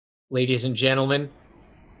 Ladies and gentlemen,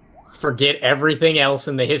 forget everything else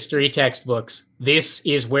in the history textbooks. This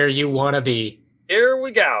is where you want to be. Here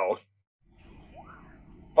we go.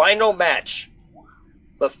 Final match.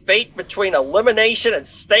 The fate between elimination and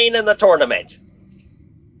staying in the tournament.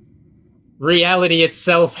 Reality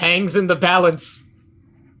itself hangs in the balance.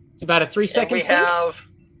 It's about a 3-second we have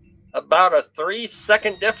about a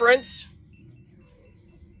 3-second difference.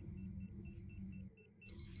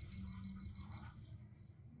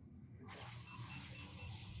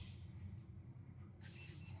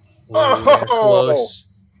 Ooh, they're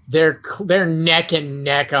close. They're neck and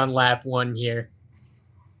neck on lap 1 here.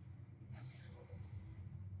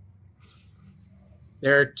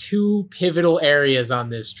 There are 2 pivotal areas on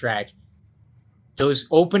this track. Those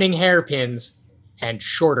opening hairpins and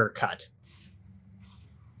shorter cut.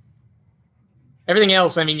 Everything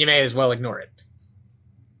else, I mean, you may as well ignore it.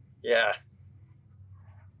 Yeah.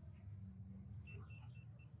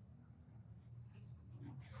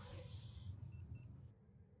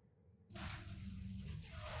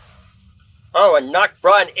 Oh, and Nock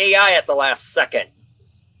brought an AI at the last second.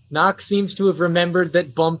 Nock seems to have remembered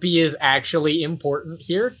that Bumpy is actually important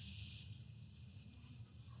here.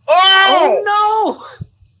 Oh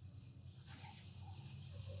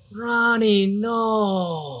no! Ronnie,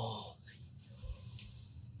 no.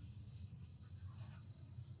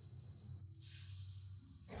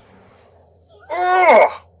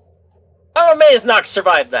 Oh! How amazed Nock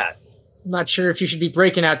survived that? I'm not sure if you should be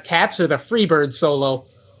breaking out taps or the Freebird solo.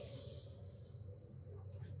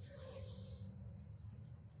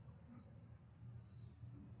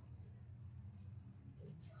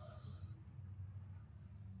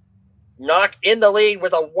 Knock in the lead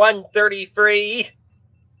with a 133.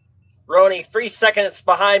 Roni 3 seconds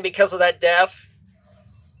behind because of that death.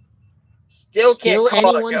 Still can't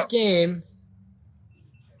call anyone's it go. game.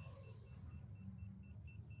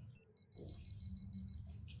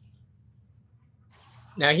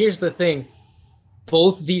 Now here's the thing.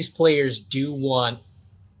 Both these players do want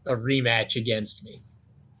a rematch against me.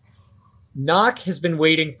 Nock has been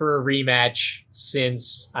waiting for a rematch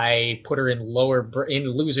since I put her in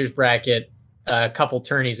loser's bracket a couple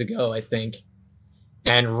tourneys ago, I think.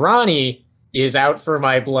 And Ronnie is out for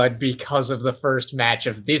my blood because of the first match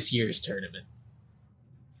of this year's tournament.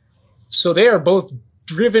 So they are both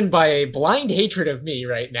driven by a blind hatred of me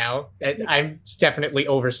right now. I'm definitely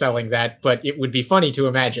overselling that, but it would be funny to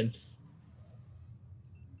imagine.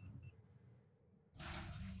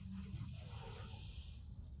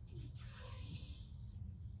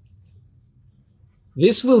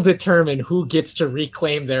 This will determine who gets to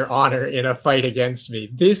reclaim their honor in a fight against me.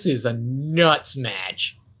 This is a nuts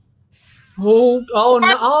match. Oh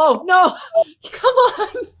no, oh no, come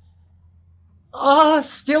on. Oh,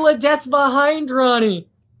 still a death behind Ronnie.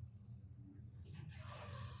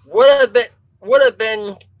 Would have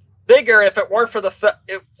been bigger if it weren't for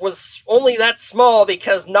it was only that small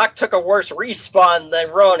because Nock took a worse respawn than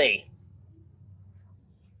Roni.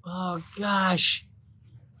 Oh gosh.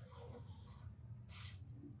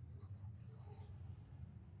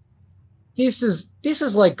 This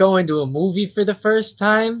is like going to a movie for the first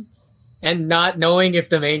time and not knowing if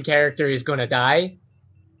the main character is going to die.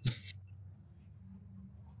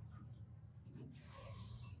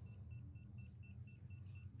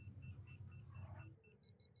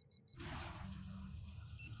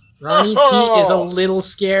 Ronnie's feet is a little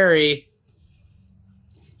scary.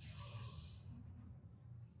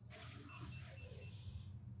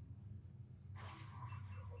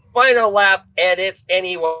 Final lap, and it's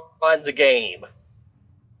anyone's game.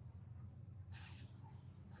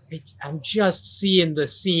 I'm just seeing the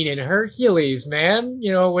scene in Hercules, man.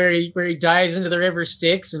 You know, where he dives into the river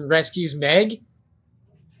Styx and rescues Meg.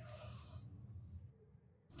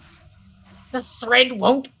 The thread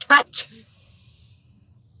won't cut.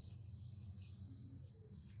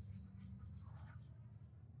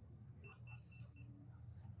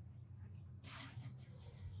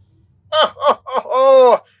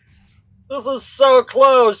 Oh, this is so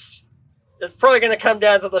close. It's probably going to come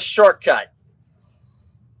down to the shortcut.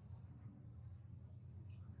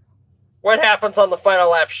 What happens on the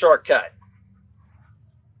final lap shortcut?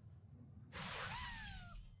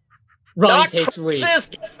 Ronnie takes the lead.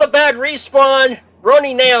 Gets the bad respawn.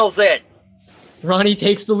 Roni nails it. Ronnie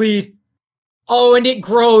takes the lead. Oh, and it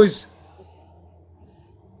grows.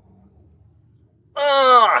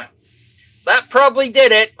 That probably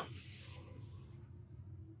did it.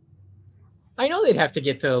 I know they'd have to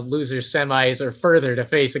get to losers semis or further to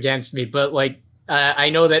face against me, but like I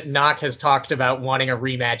know that Nock has talked about wanting a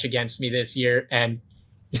rematch against me this year, and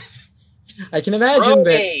I can imagine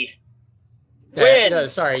Roni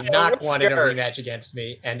wins. Nock wanted a rematch against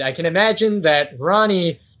me, and I can imagine that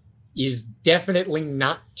Ronnie is definitely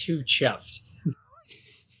not too chuffed.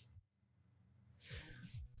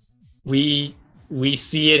 We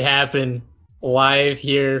see it happen live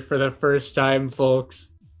here for the first time, folks.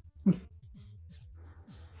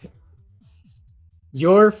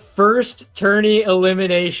 Your first tourney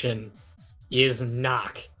elimination is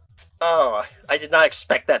Nock. Oh, I did not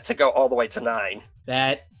expect that to go all the way to 9.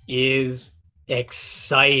 That is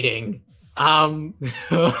exciting. That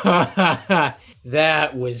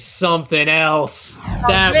was something else.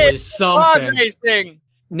 That was something. Podracing.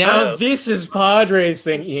 Now this is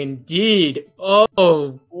Podracing indeed.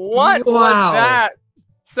 Oh, what was that?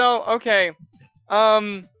 So, okay.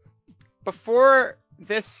 Before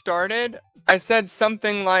this started, I said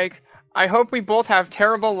something like, I hope we both have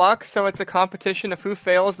terrible luck, so it's a competition of who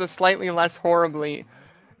fails the slightly less horribly.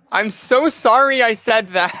 I'm so sorry I said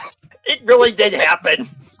that. It really did happen.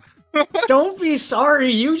 Don't be sorry.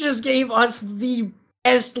 You just gave us the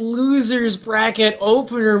best losers bracket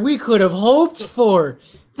opener we could have hoped for.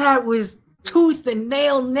 That was tooth and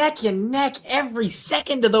nail, neck and neck every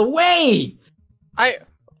second of the way.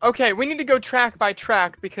 Okay, we need to go track by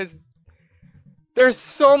track because there's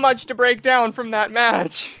so much to break down from that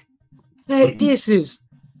match. This is...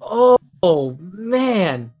 Oh,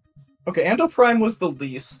 man. Okay, Ando Prime was the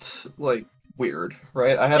least, like, weird,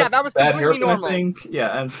 right? I had that was bad completely haircut, normal. I think.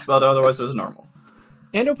 Yeah, but otherwise it was normal.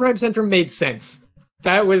 Ando Prime Centrum made sense.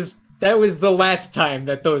 That was the last time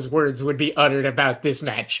that those words would be uttered about this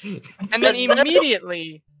match. And then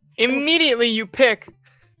immediately you pick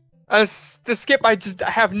the skip I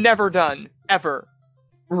have never done, ever.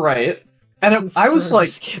 Right. I was like,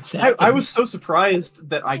 Skips I was happen. so surprised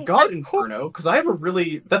that I got Inferno, because I have a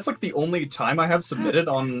really, that's like the only time I have submitted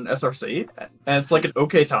on SRC, and it's like an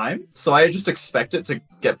okay time, so I just expect it to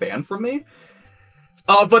get banned from me.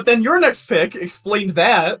 But then your next pick explained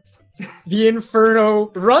that. The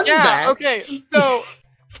Inferno run Yeah, back. okay. So,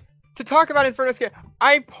 to talk about Inferno Skip,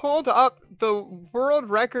 I pulled up the world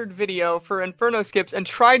record video for Inferno Skips and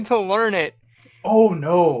tried to learn it Oh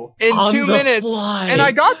no. in On 2 the minutes. fly. And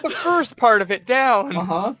I got the first part of it down,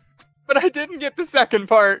 Uh-huh. but I didn't get the second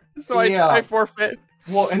part, so Yeah. I forfeit.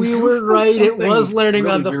 Well, and We Goof were does right. It something was learning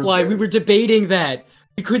really on the weird fly. We there. were debating that.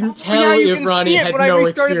 We couldn't tell Yeah, you if can Ronnie see it had when I no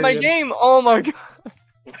restarted my experience. game. Oh my god,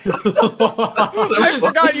 So I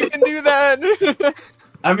forgot you can do that.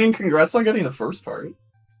 I mean, congrats on getting the first part.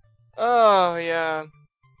 Oh yeah.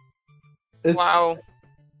 It's, Wow.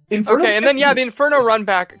 Inferno Okay, and then Skip yeah, is- the Inferno run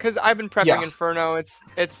back, because I've been prepping Yeah. Inferno.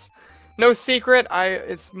 It's no secret.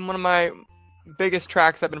 It's one of my biggest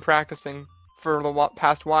tracks I've been practicing for the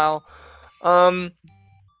past while.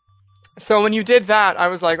 So when you did that, I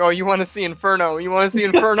was like, oh, you want to see Inferno? You want to see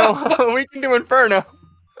Inferno? We can do Inferno.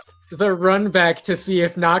 The run back to see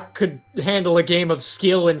if Nock could handle a game of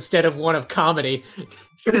skill instead of one of comedy.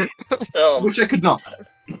 Oh, which I could not.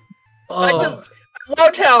 I Oh, just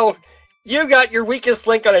loved how you got your weakest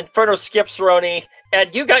link on Inferno Skips, Roni,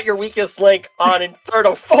 and you got your weakest link on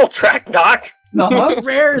Inferno Full Track Knock. Uh-huh. it's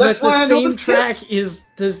rare That's that why the I know same the skip. track is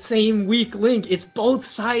the same weak link. It's both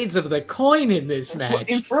sides of the coin in this Well, match.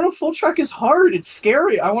 Inferno Full Track is hard. It's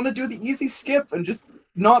scary. I want to do the easy skip and just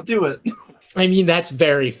not do it. I mean, that's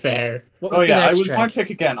very fair. What was Oh the yeah, next I was track? my pick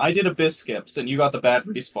again. I did Abyss skips, and you got the bad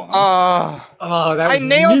respawn. Oh, that I was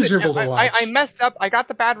nailed miserable it. to watch. I messed up. I got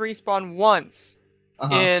the bad respawn once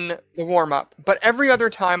Uh-huh. in the warm up, but every other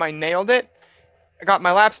time I nailed it. I got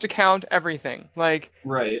my laps to count, everything. Like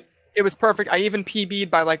Right. it was perfect. I even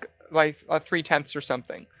PB'd by like 3/10 or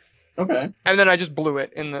something. Okay. And then I just blew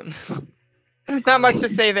it in the. Not much to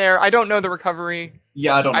say there. I don't know the recovery.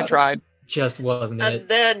 Yeah, I don't know. I tried. Just wasn't And it.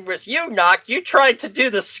 then with you, Knock, you tried to do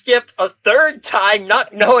the skip a third time,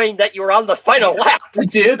 not knowing that you were on the final lap. I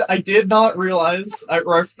did not realize.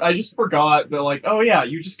 I just forgot that, like, oh yeah,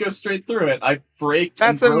 you just go straight through it. I braked.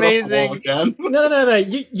 That's and rode up the wall amazing. again. No.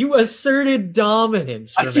 You asserted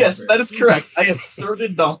dominance. Yes, remember. that is correct. I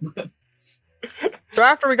asserted dominance. So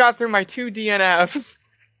after we got through my 2 DNFs,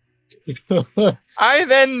 I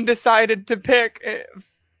then decided to pick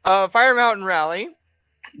Fire Mountain Rally,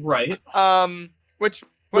 Right. which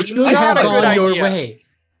was Should not have a good gone your idea. way.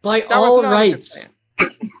 By That was all not a good rights.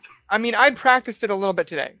 plan. I mean, I'd practiced it a little bit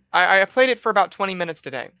today. I played it for about 20 minutes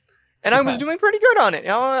today, and I was Okay. doing pretty good on it.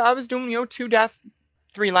 I was doing 2 death,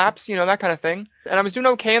 3 laps, that kind of thing, and I was doing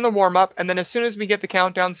okay in the warm up. And then as soon as we get the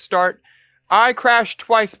countdown start, I crashed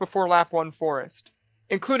twice before lap 1 Forest,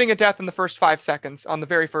 including a death in the first 5 seconds on the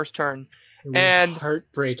very first turn. It was And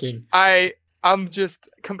heartbreaking. I'm just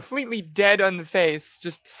completely dead on the face,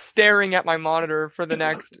 just staring at my monitor for the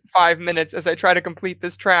next 5 minutes as I try to complete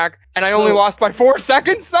this track, and I only So- lost by 4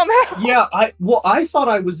 seconds somehow. Yeah, I thought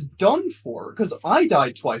I was done for, because I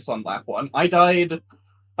died twice on lap 1. I died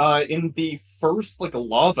in the first, like,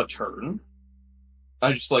 lava turn.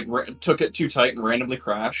 I just, like, took it too tight and randomly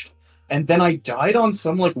crashed. And then I died on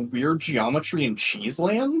some, like, weird geometry in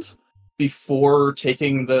Cheeseland before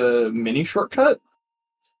taking the mini shortcut.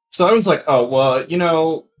 So I was like, oh,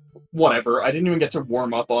 well, whatever. I didn't even get to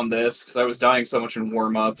warm up on this, because I was dying so much in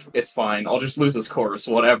warm up. It's fine. I'll just lose this course,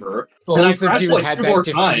 whatever. And I Both of crashed, you like, had 2 that more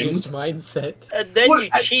defeatist times. mindset. And then What? you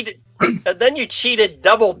cheated. And then you cheated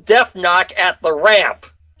double death knock at the ramp.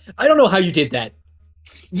 I don't know how you did that.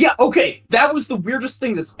 Yeah, okay. That was the weirdest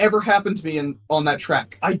thing that's ever happened to me on that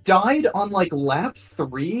track. I died on, like, lap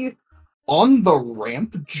 3 on the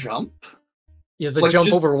ramp jump. Yeah, the Like, jump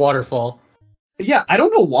just- over waterfall. Yeah, I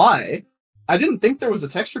don't know why. I didn't think there was a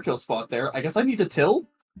texture kill spot there. I guess I need to tilt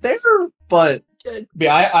there, but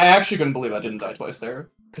yeah, I actually couldn't believe I didn't die twice there,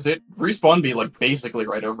 because it respawned me, like, basically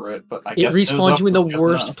right over it. But I It guess respawned you in the was just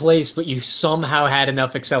worst enough. place, but you somehow had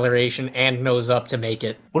enough acceleration and nose up to make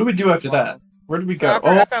it. What do we do after that? Where did we So go?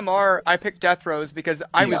 after FMR, I picked Death Rows because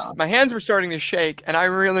Yeah. my hands were starting to shake, and I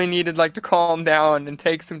really needed to calm down and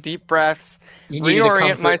take some deep breaths, You needed a reorient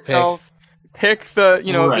comfort myself, pick the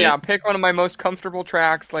Right. pick one of my most comfortable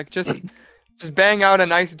tracks, just bang out a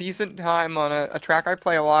nice decent time on a track I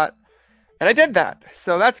play a lot, and I did that,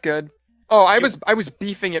 so that's good. Oh, I was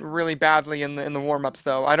beefing it really badly in the warm ups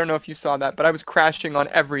though. I don't know if you saw that, but I was crashing on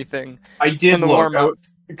everything I did in the look. warm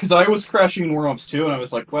ups. Because I was crashing in warm-ups too, and I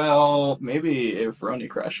was like, well, maybe if Ronnie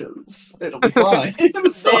crashes, it'll be fine.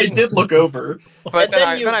 So I did look over. But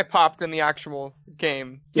then I popped in the actual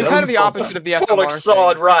game. So Yeah, kind of the opposite of the pulled a FMR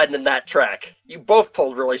solid thing. run in that track. You both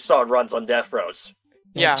pulled really solid runs on Death Roads.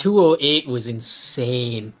 Yeah. 208 was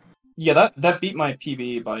insane. Yeah, that beat my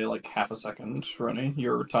PB by like half a second, Ronnie,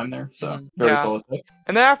 your time there. So very Yeah. solid pick.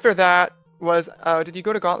 And then after that was, did you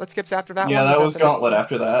go to Gauntlet skips after that Yeah, one? that was Gauntlet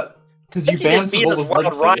after that. Because you You banned didn't beat us Sibyl's wild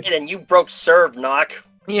Legacy. ride and you broke serve, Knock.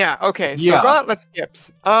 Yeah, okay. So Yeah. Gauntlet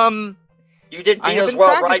skips. You did I beat have us been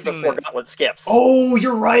wild ride practicing before this. Gauntlet skips. Oh,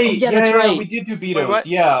 you're right. Oh, yeah, that's right. We did do Wait, Betos. what?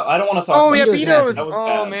 Yeah, I don't want to talk Oh, about yeah, Betos Betos. That was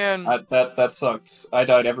Oh, bad. man. That sucked. I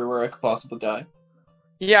died everywhere I could possibly die.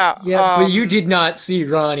 Yeah. Yeah, but you did not see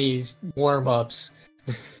Ronnie's warm-ups.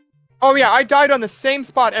 Oh, yeah, I died on the same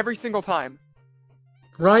spot every single time.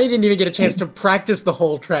 Ronnie didn't even get a chance to practice the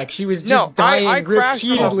whole track. She was just No, dying I crashed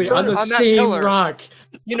repeatedly on the on that same pillar. rock.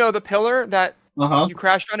 You know the pillar that Uh-huh. you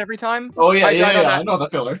crashed on every time? Oh, yeah, I died on that. I know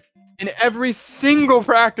that pillar. In every single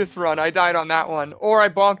practice run, I died on that one. Or I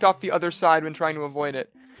bonked off the other side when trying to avoid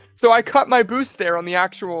it. So I cut my boost there on the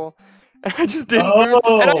actual... And I just didn't boost.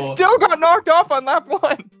 And I still got knocked off on lap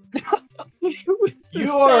 1.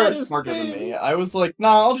 You are smarter than me. I was like,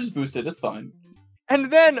 nah, I'll just boost it. It's fine. And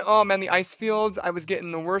then, oh man, the ice fields, I was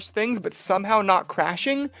getting the worst things, but somehow not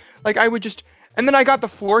crashing. Like, I would just... And then I got the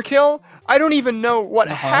floor kill. I don't even know what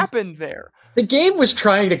happened there. The game was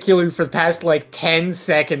trying to kill you for the past, like, 10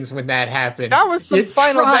 seconds when that happened. That was some It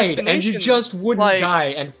final tried, destination. and you just wouldn't like, die,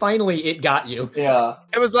 and finally it got you. Yeah.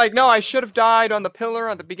 It was like, no, I should have died on the pillar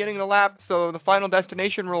at the beginning of the lap, so the final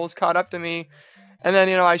destination rules caught up to me. And then,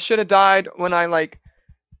 you know, I should have died when I, like,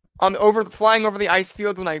 flying over the ice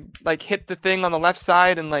field when I, like, hit the thing on the left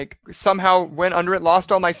side and, like, somehow went under it,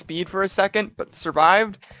 lost all my speed for a second, but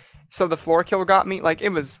survived. So the floor kill got me. Like, it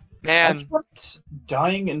was, man. I kept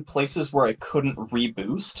dying in places where I couldn't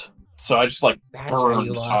reboost. So I just, like, That's where you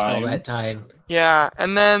burned lost time. all that time. Yeah,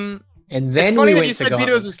 and then... And then it's funny we that went you to said Gauntlet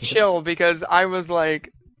Betos was Skips. chill, because I was,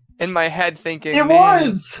 like, in my head thinking, It man,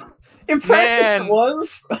 was! In practice Man. it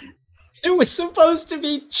was! It was supposed to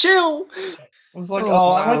be chill! I was like,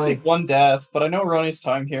 Oh, I might wow. take one death, but I know Ronnie's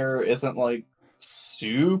time here isn't, like,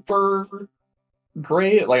 super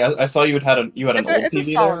great. Like, I saw you had an it's a old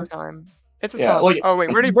PB solid there. time. It's a Yeah, solid. like- Oh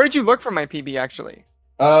wait, where did you look for my PB actually?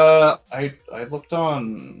 I looked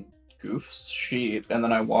on Goof's sheet, and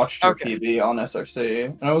then I watched your Okay. PB on SRC,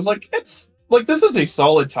 and I was like, it's, like, this is a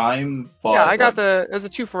solid time, but... Yeah, I got like, it was a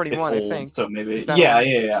it's 241, I old, think. so maybe... Is that Yeah, one?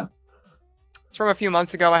 yeah. It's from a few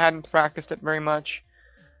months ago. I hadn't practiced it very much.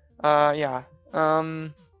 Yeah.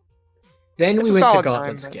 Then It's we a went to solid Gauntlet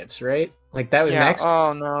time, but- Skips, right? Like, that was yeah. next?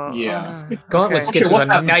 Oh no. Yeah. Gauntlet okay. Skips Okay, was what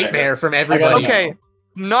a happened there? nightmare from everybody. Okay.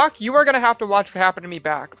 Knock, you are gonna have to watch what happened to me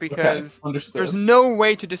back Okay, because understood. there's no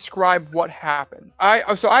way to describe what happened.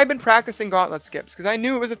 So I've been practicing Gauntlet Skips because I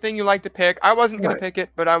knew it was a thing you like to pick. I wasn't gonna Right. pick it,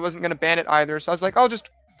 but I wasn't gonna ban it either. So I was like, I'll just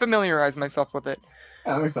familiarize myself with it.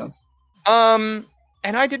 Yeah, that makes sense. And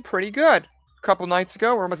I did pretty good a couple nights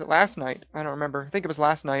ago, or was it last night? I don't remember. I think it was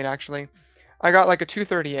last night actually. I got like a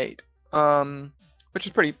 238, which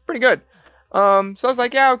is pretty good. So I was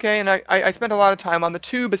like, yeah, okay, and I spent a lot of time on the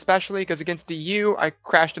tube, especially because against DU, I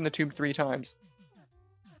crashed in the tube 3 times.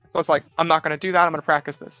 So I was like, I'm not gonna do that. I'm gonna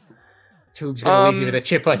practice this. Tube's gonna leave you with a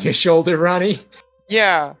chip on your shoulder, Ronnie.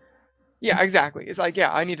 Yeah, exactly. It's like,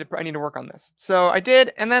 yeah, I need to work on this. So I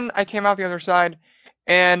did, and then I came out the other side,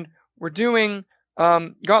 and we're doing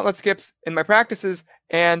Gauntlet Skips in my practices,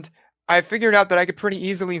 and I figured out that I could pretty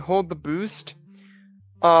easily hold the boost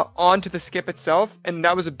onto the skip itself, and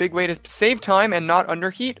that was a big way to save time and not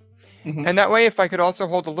underheat. Mhm. And that way, if I could also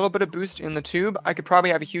hold a little bit of boost in the tube, I could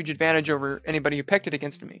probably have a huge advantage over anybody who picked it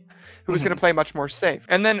against me, who was going to play much more safe.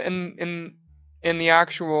 And then in the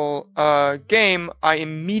actual game, I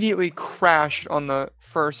immediately crashed on the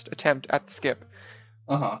first attempt at the skip,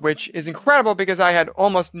 which is incredible because I had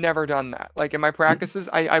almost never done that. Like in my practices,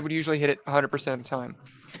 I would usually hit it 100% of the time.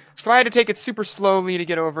 So I had to take it super slowly to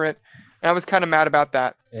get over it. And I was kind of mad about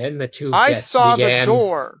that. And the tube I deaths saw began. the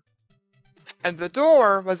door. And the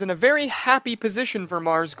door was in a very happy position for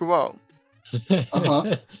Mars Guo.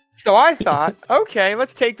 So I thought, okay,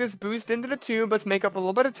 let's take this boost into the tube. Let's make up a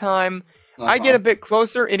little bit of time. I get a bit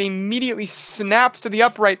closer. It immediately snaps to the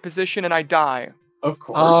upright position and I die. Of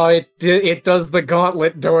course. Oh, it does the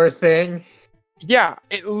gauntlet door thing. Yeah,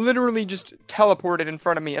 it literally just teleported in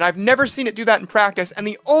front of me. And I've never seen it do that in practice. And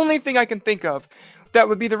the only thing I can think of that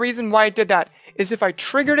would be the reason why it did that is if I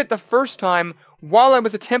triggered it the first time while I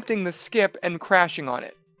was attempting the skip and crashing on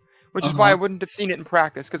it. Which is why I wouldn't have seen it in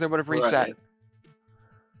practice, because I would have reset. Right.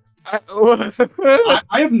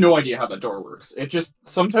 I have no idea how that door works. It just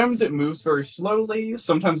sometimes it moves very slowly,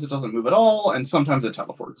 sometimes it doesn't move at all, and sometimes it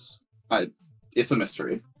teleports. It's a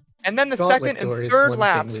mystery. And then the Gauntlet second and door is third one thing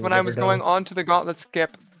laps, we've when I never was done. going on to the gauntlet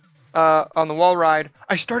skip on the wall ride,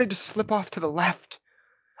 I started to slip off to the left.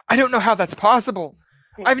 I don't know how that's possible.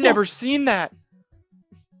 I've never seen that.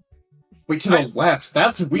 Wait, to the left?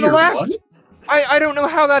 That's weird. left? What? I don't know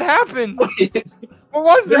how that happened. What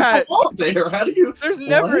was There's that? a wall there. How do you?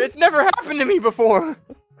 It's never happened to me before.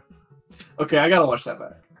 Okay, I gotta watch that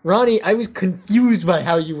back. Ronnie, I was confused by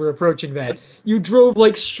how you were approaching that. You drove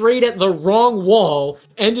like straight at the wrong wall,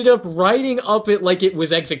 ended up riding up it like it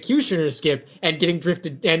was Executioner Skip, and getting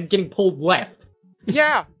drifted and getting pulled left.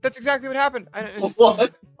 Yeah, that's exactly what happened.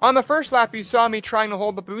 What? On the first lap, you saw me trying to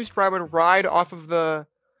hold the boost where I would ride off of the...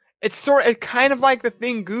 It's kind of like the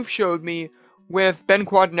thing Goof showed me with Ben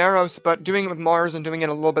Quadneros, but doing it with Mars and doing it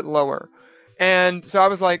a little bit lower. And so I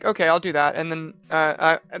was like, okay, I'll do that. And then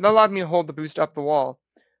it allowed me to hold the boost up the wall.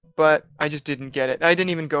 But I just didn't get it. I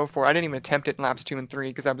didn't even go for it. I didn't even attempt it in laps 2 and 3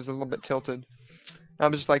 because I was a little bit tilted. I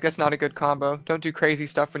was just like, that's not a good combo. Don't do crazy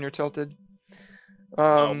stuff when you're tilted.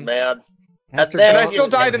 Oh man. After then And I Gauntlet, still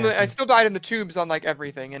died that in the happened. tubes on like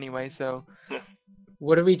everything anyway, so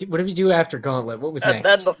What did we do after Gauntlet? What was And next?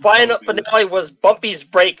 then the final finale was Bumpy's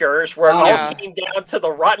Breakers, where it Yeah. all came down to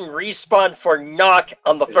the rotten respawn for Knock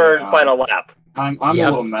on the third and Yeah. final lap. I'm Yep. a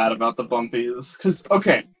little mad about the bumpies because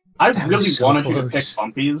I That really was so wanted you to pick close.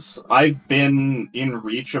 bumpies. I've been in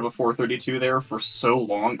reach of a 432 there for so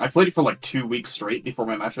long. I played it for like 2 weeks straight before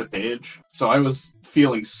my match with Paige, so I was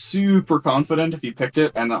feeling super confident if you picked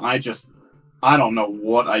it, and I don't know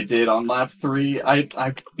what I did on lap 3.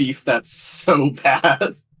 I beefed that so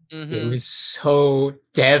bad. It was so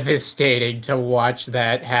devastating to watch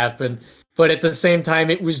that happen. But at the same time,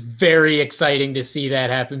 it was very exciting to see that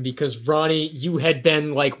happen because, Ronnie, you had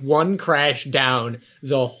been like one crash down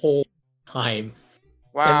the whole time.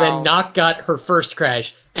 wow. And then Nock got her first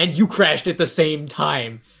crash, and you crashed at the same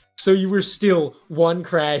time. So you were still one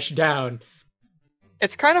crash down.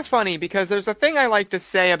 It's kind of funny because there's a thing I like to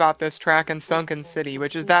say about this track in Sunken City,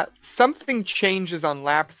 which is that something changes on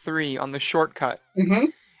lap 3 on the shortcut. Mm-hmm.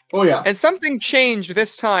 Oh yeah. And something changed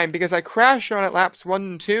this time because I crashed on at laps 1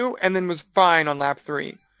 and 2 and then was fine on lap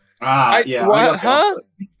 3. Yeah. What? I got the Huh?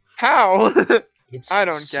 opposite. How? It's I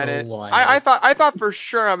don't so get it. wild. I thought for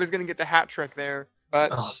sure I was gonna get the hat trick there,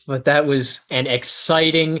 but Oh, but that was an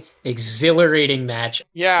exciting, exhilarating match.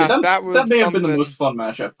 yeah, that was that may have been the something. most fun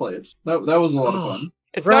match I've played. That was a lot of fun.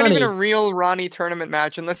 It's not even a Ronnie. real Ronnie tournament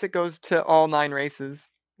match unless it goes to all 9 races.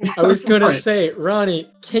 I was gonna Right. say,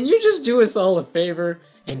 Ronnie, can you just do us all a favor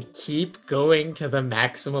and keep going to the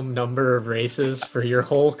maximum number of races for your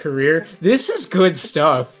whole career? This is good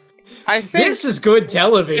stuff. I think This is good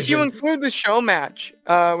television. if you include the show match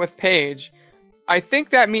with Paige, I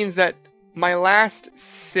think that means that my last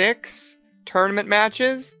 6 tournament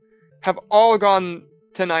matches have all gone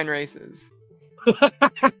to 9 races.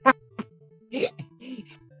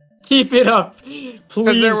 Keep it up. Because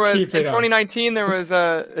Please there was keep in it up. 2019 there was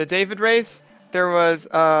a David race, there was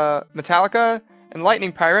Metallica and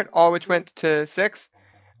Lightning Pirate, all which went to 6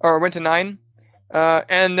 or went to 9,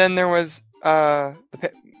 and then there was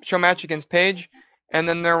show match against Paige, and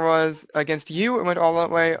then there was against you, it went all the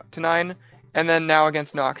way to 9, and then now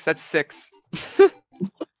against Nox, that's 6.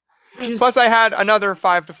 Plus I had another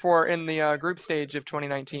 5-4 in the group stage of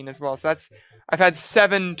 2019 as well, so I've had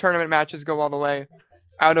 7 tournament matches go all the way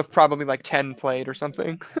out of probably like 10 played or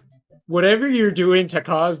something. Whatever you're doing to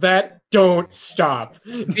cause that, don't stop.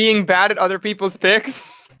 Being bad at other people's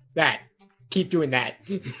picks. That. Keep doing that.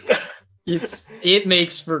 It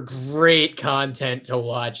makes for great content to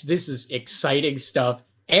watch. This is exciting stuff.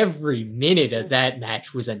 Every minute of that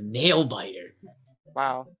match was a nail biter.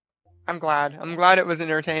 Wow. I'm glad. I'm glad it was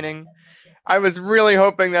entertaining. I was really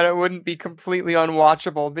hoping that it wouldn't be completely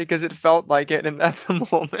unwatchable because it felt like it at the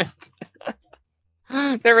moment.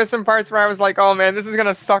 There were some parts where I was like, oh man, this is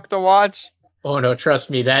gonna suck to watch. Oh no, trust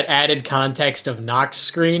me, that added context of Nox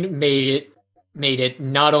screen made it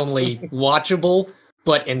not only watchable,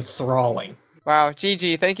 but enthralling. Wow,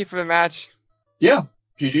 GG, thank you for the match. Yeah.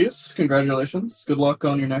 GG's. Congratulations. Good luck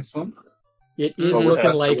on your next one. It is Well, we're looking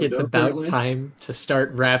past like the it's window, about apparently. time to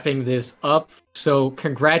start wrapping this up. So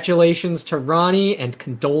congratulations to Ronnie and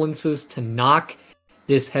condolences to Nock.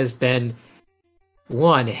 This has been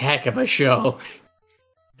one heck of a show.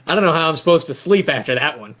 I don't know how I'm supposed to sleep after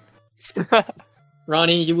that one.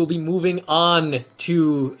 Ronnie, you will be moving on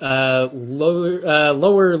to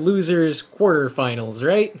lower losers quarterfinals,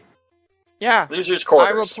 right? Yeah. Losers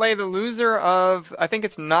quarters. I will play the loser of, I think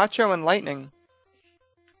it's Nacho and Lightning.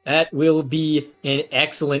 That will be an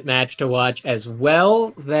excellent match to watch as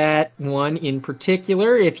well. That one in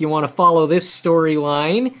particular, if you want to follow this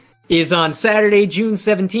storyline, is on Saturday, June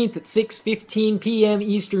 17th at 6:15 p.m.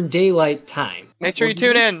 Eastern Daylight Time. Make sure you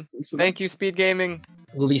tune in. Thank you, Speed Gaming.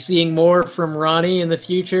 We'll be seeing more from Ronnie in the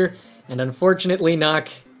future, and unfortunately, Nock,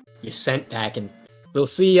 you're sent packing. We'll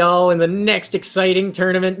see y'all in the next exciting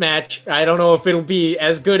tournament match. I don't know if it'll be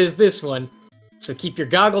as good as this one, so keep your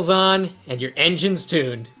goggles on and your engines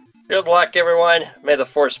tuned. Good luck, everyone. May the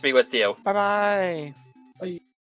force be with you. Bye-bye. Bye.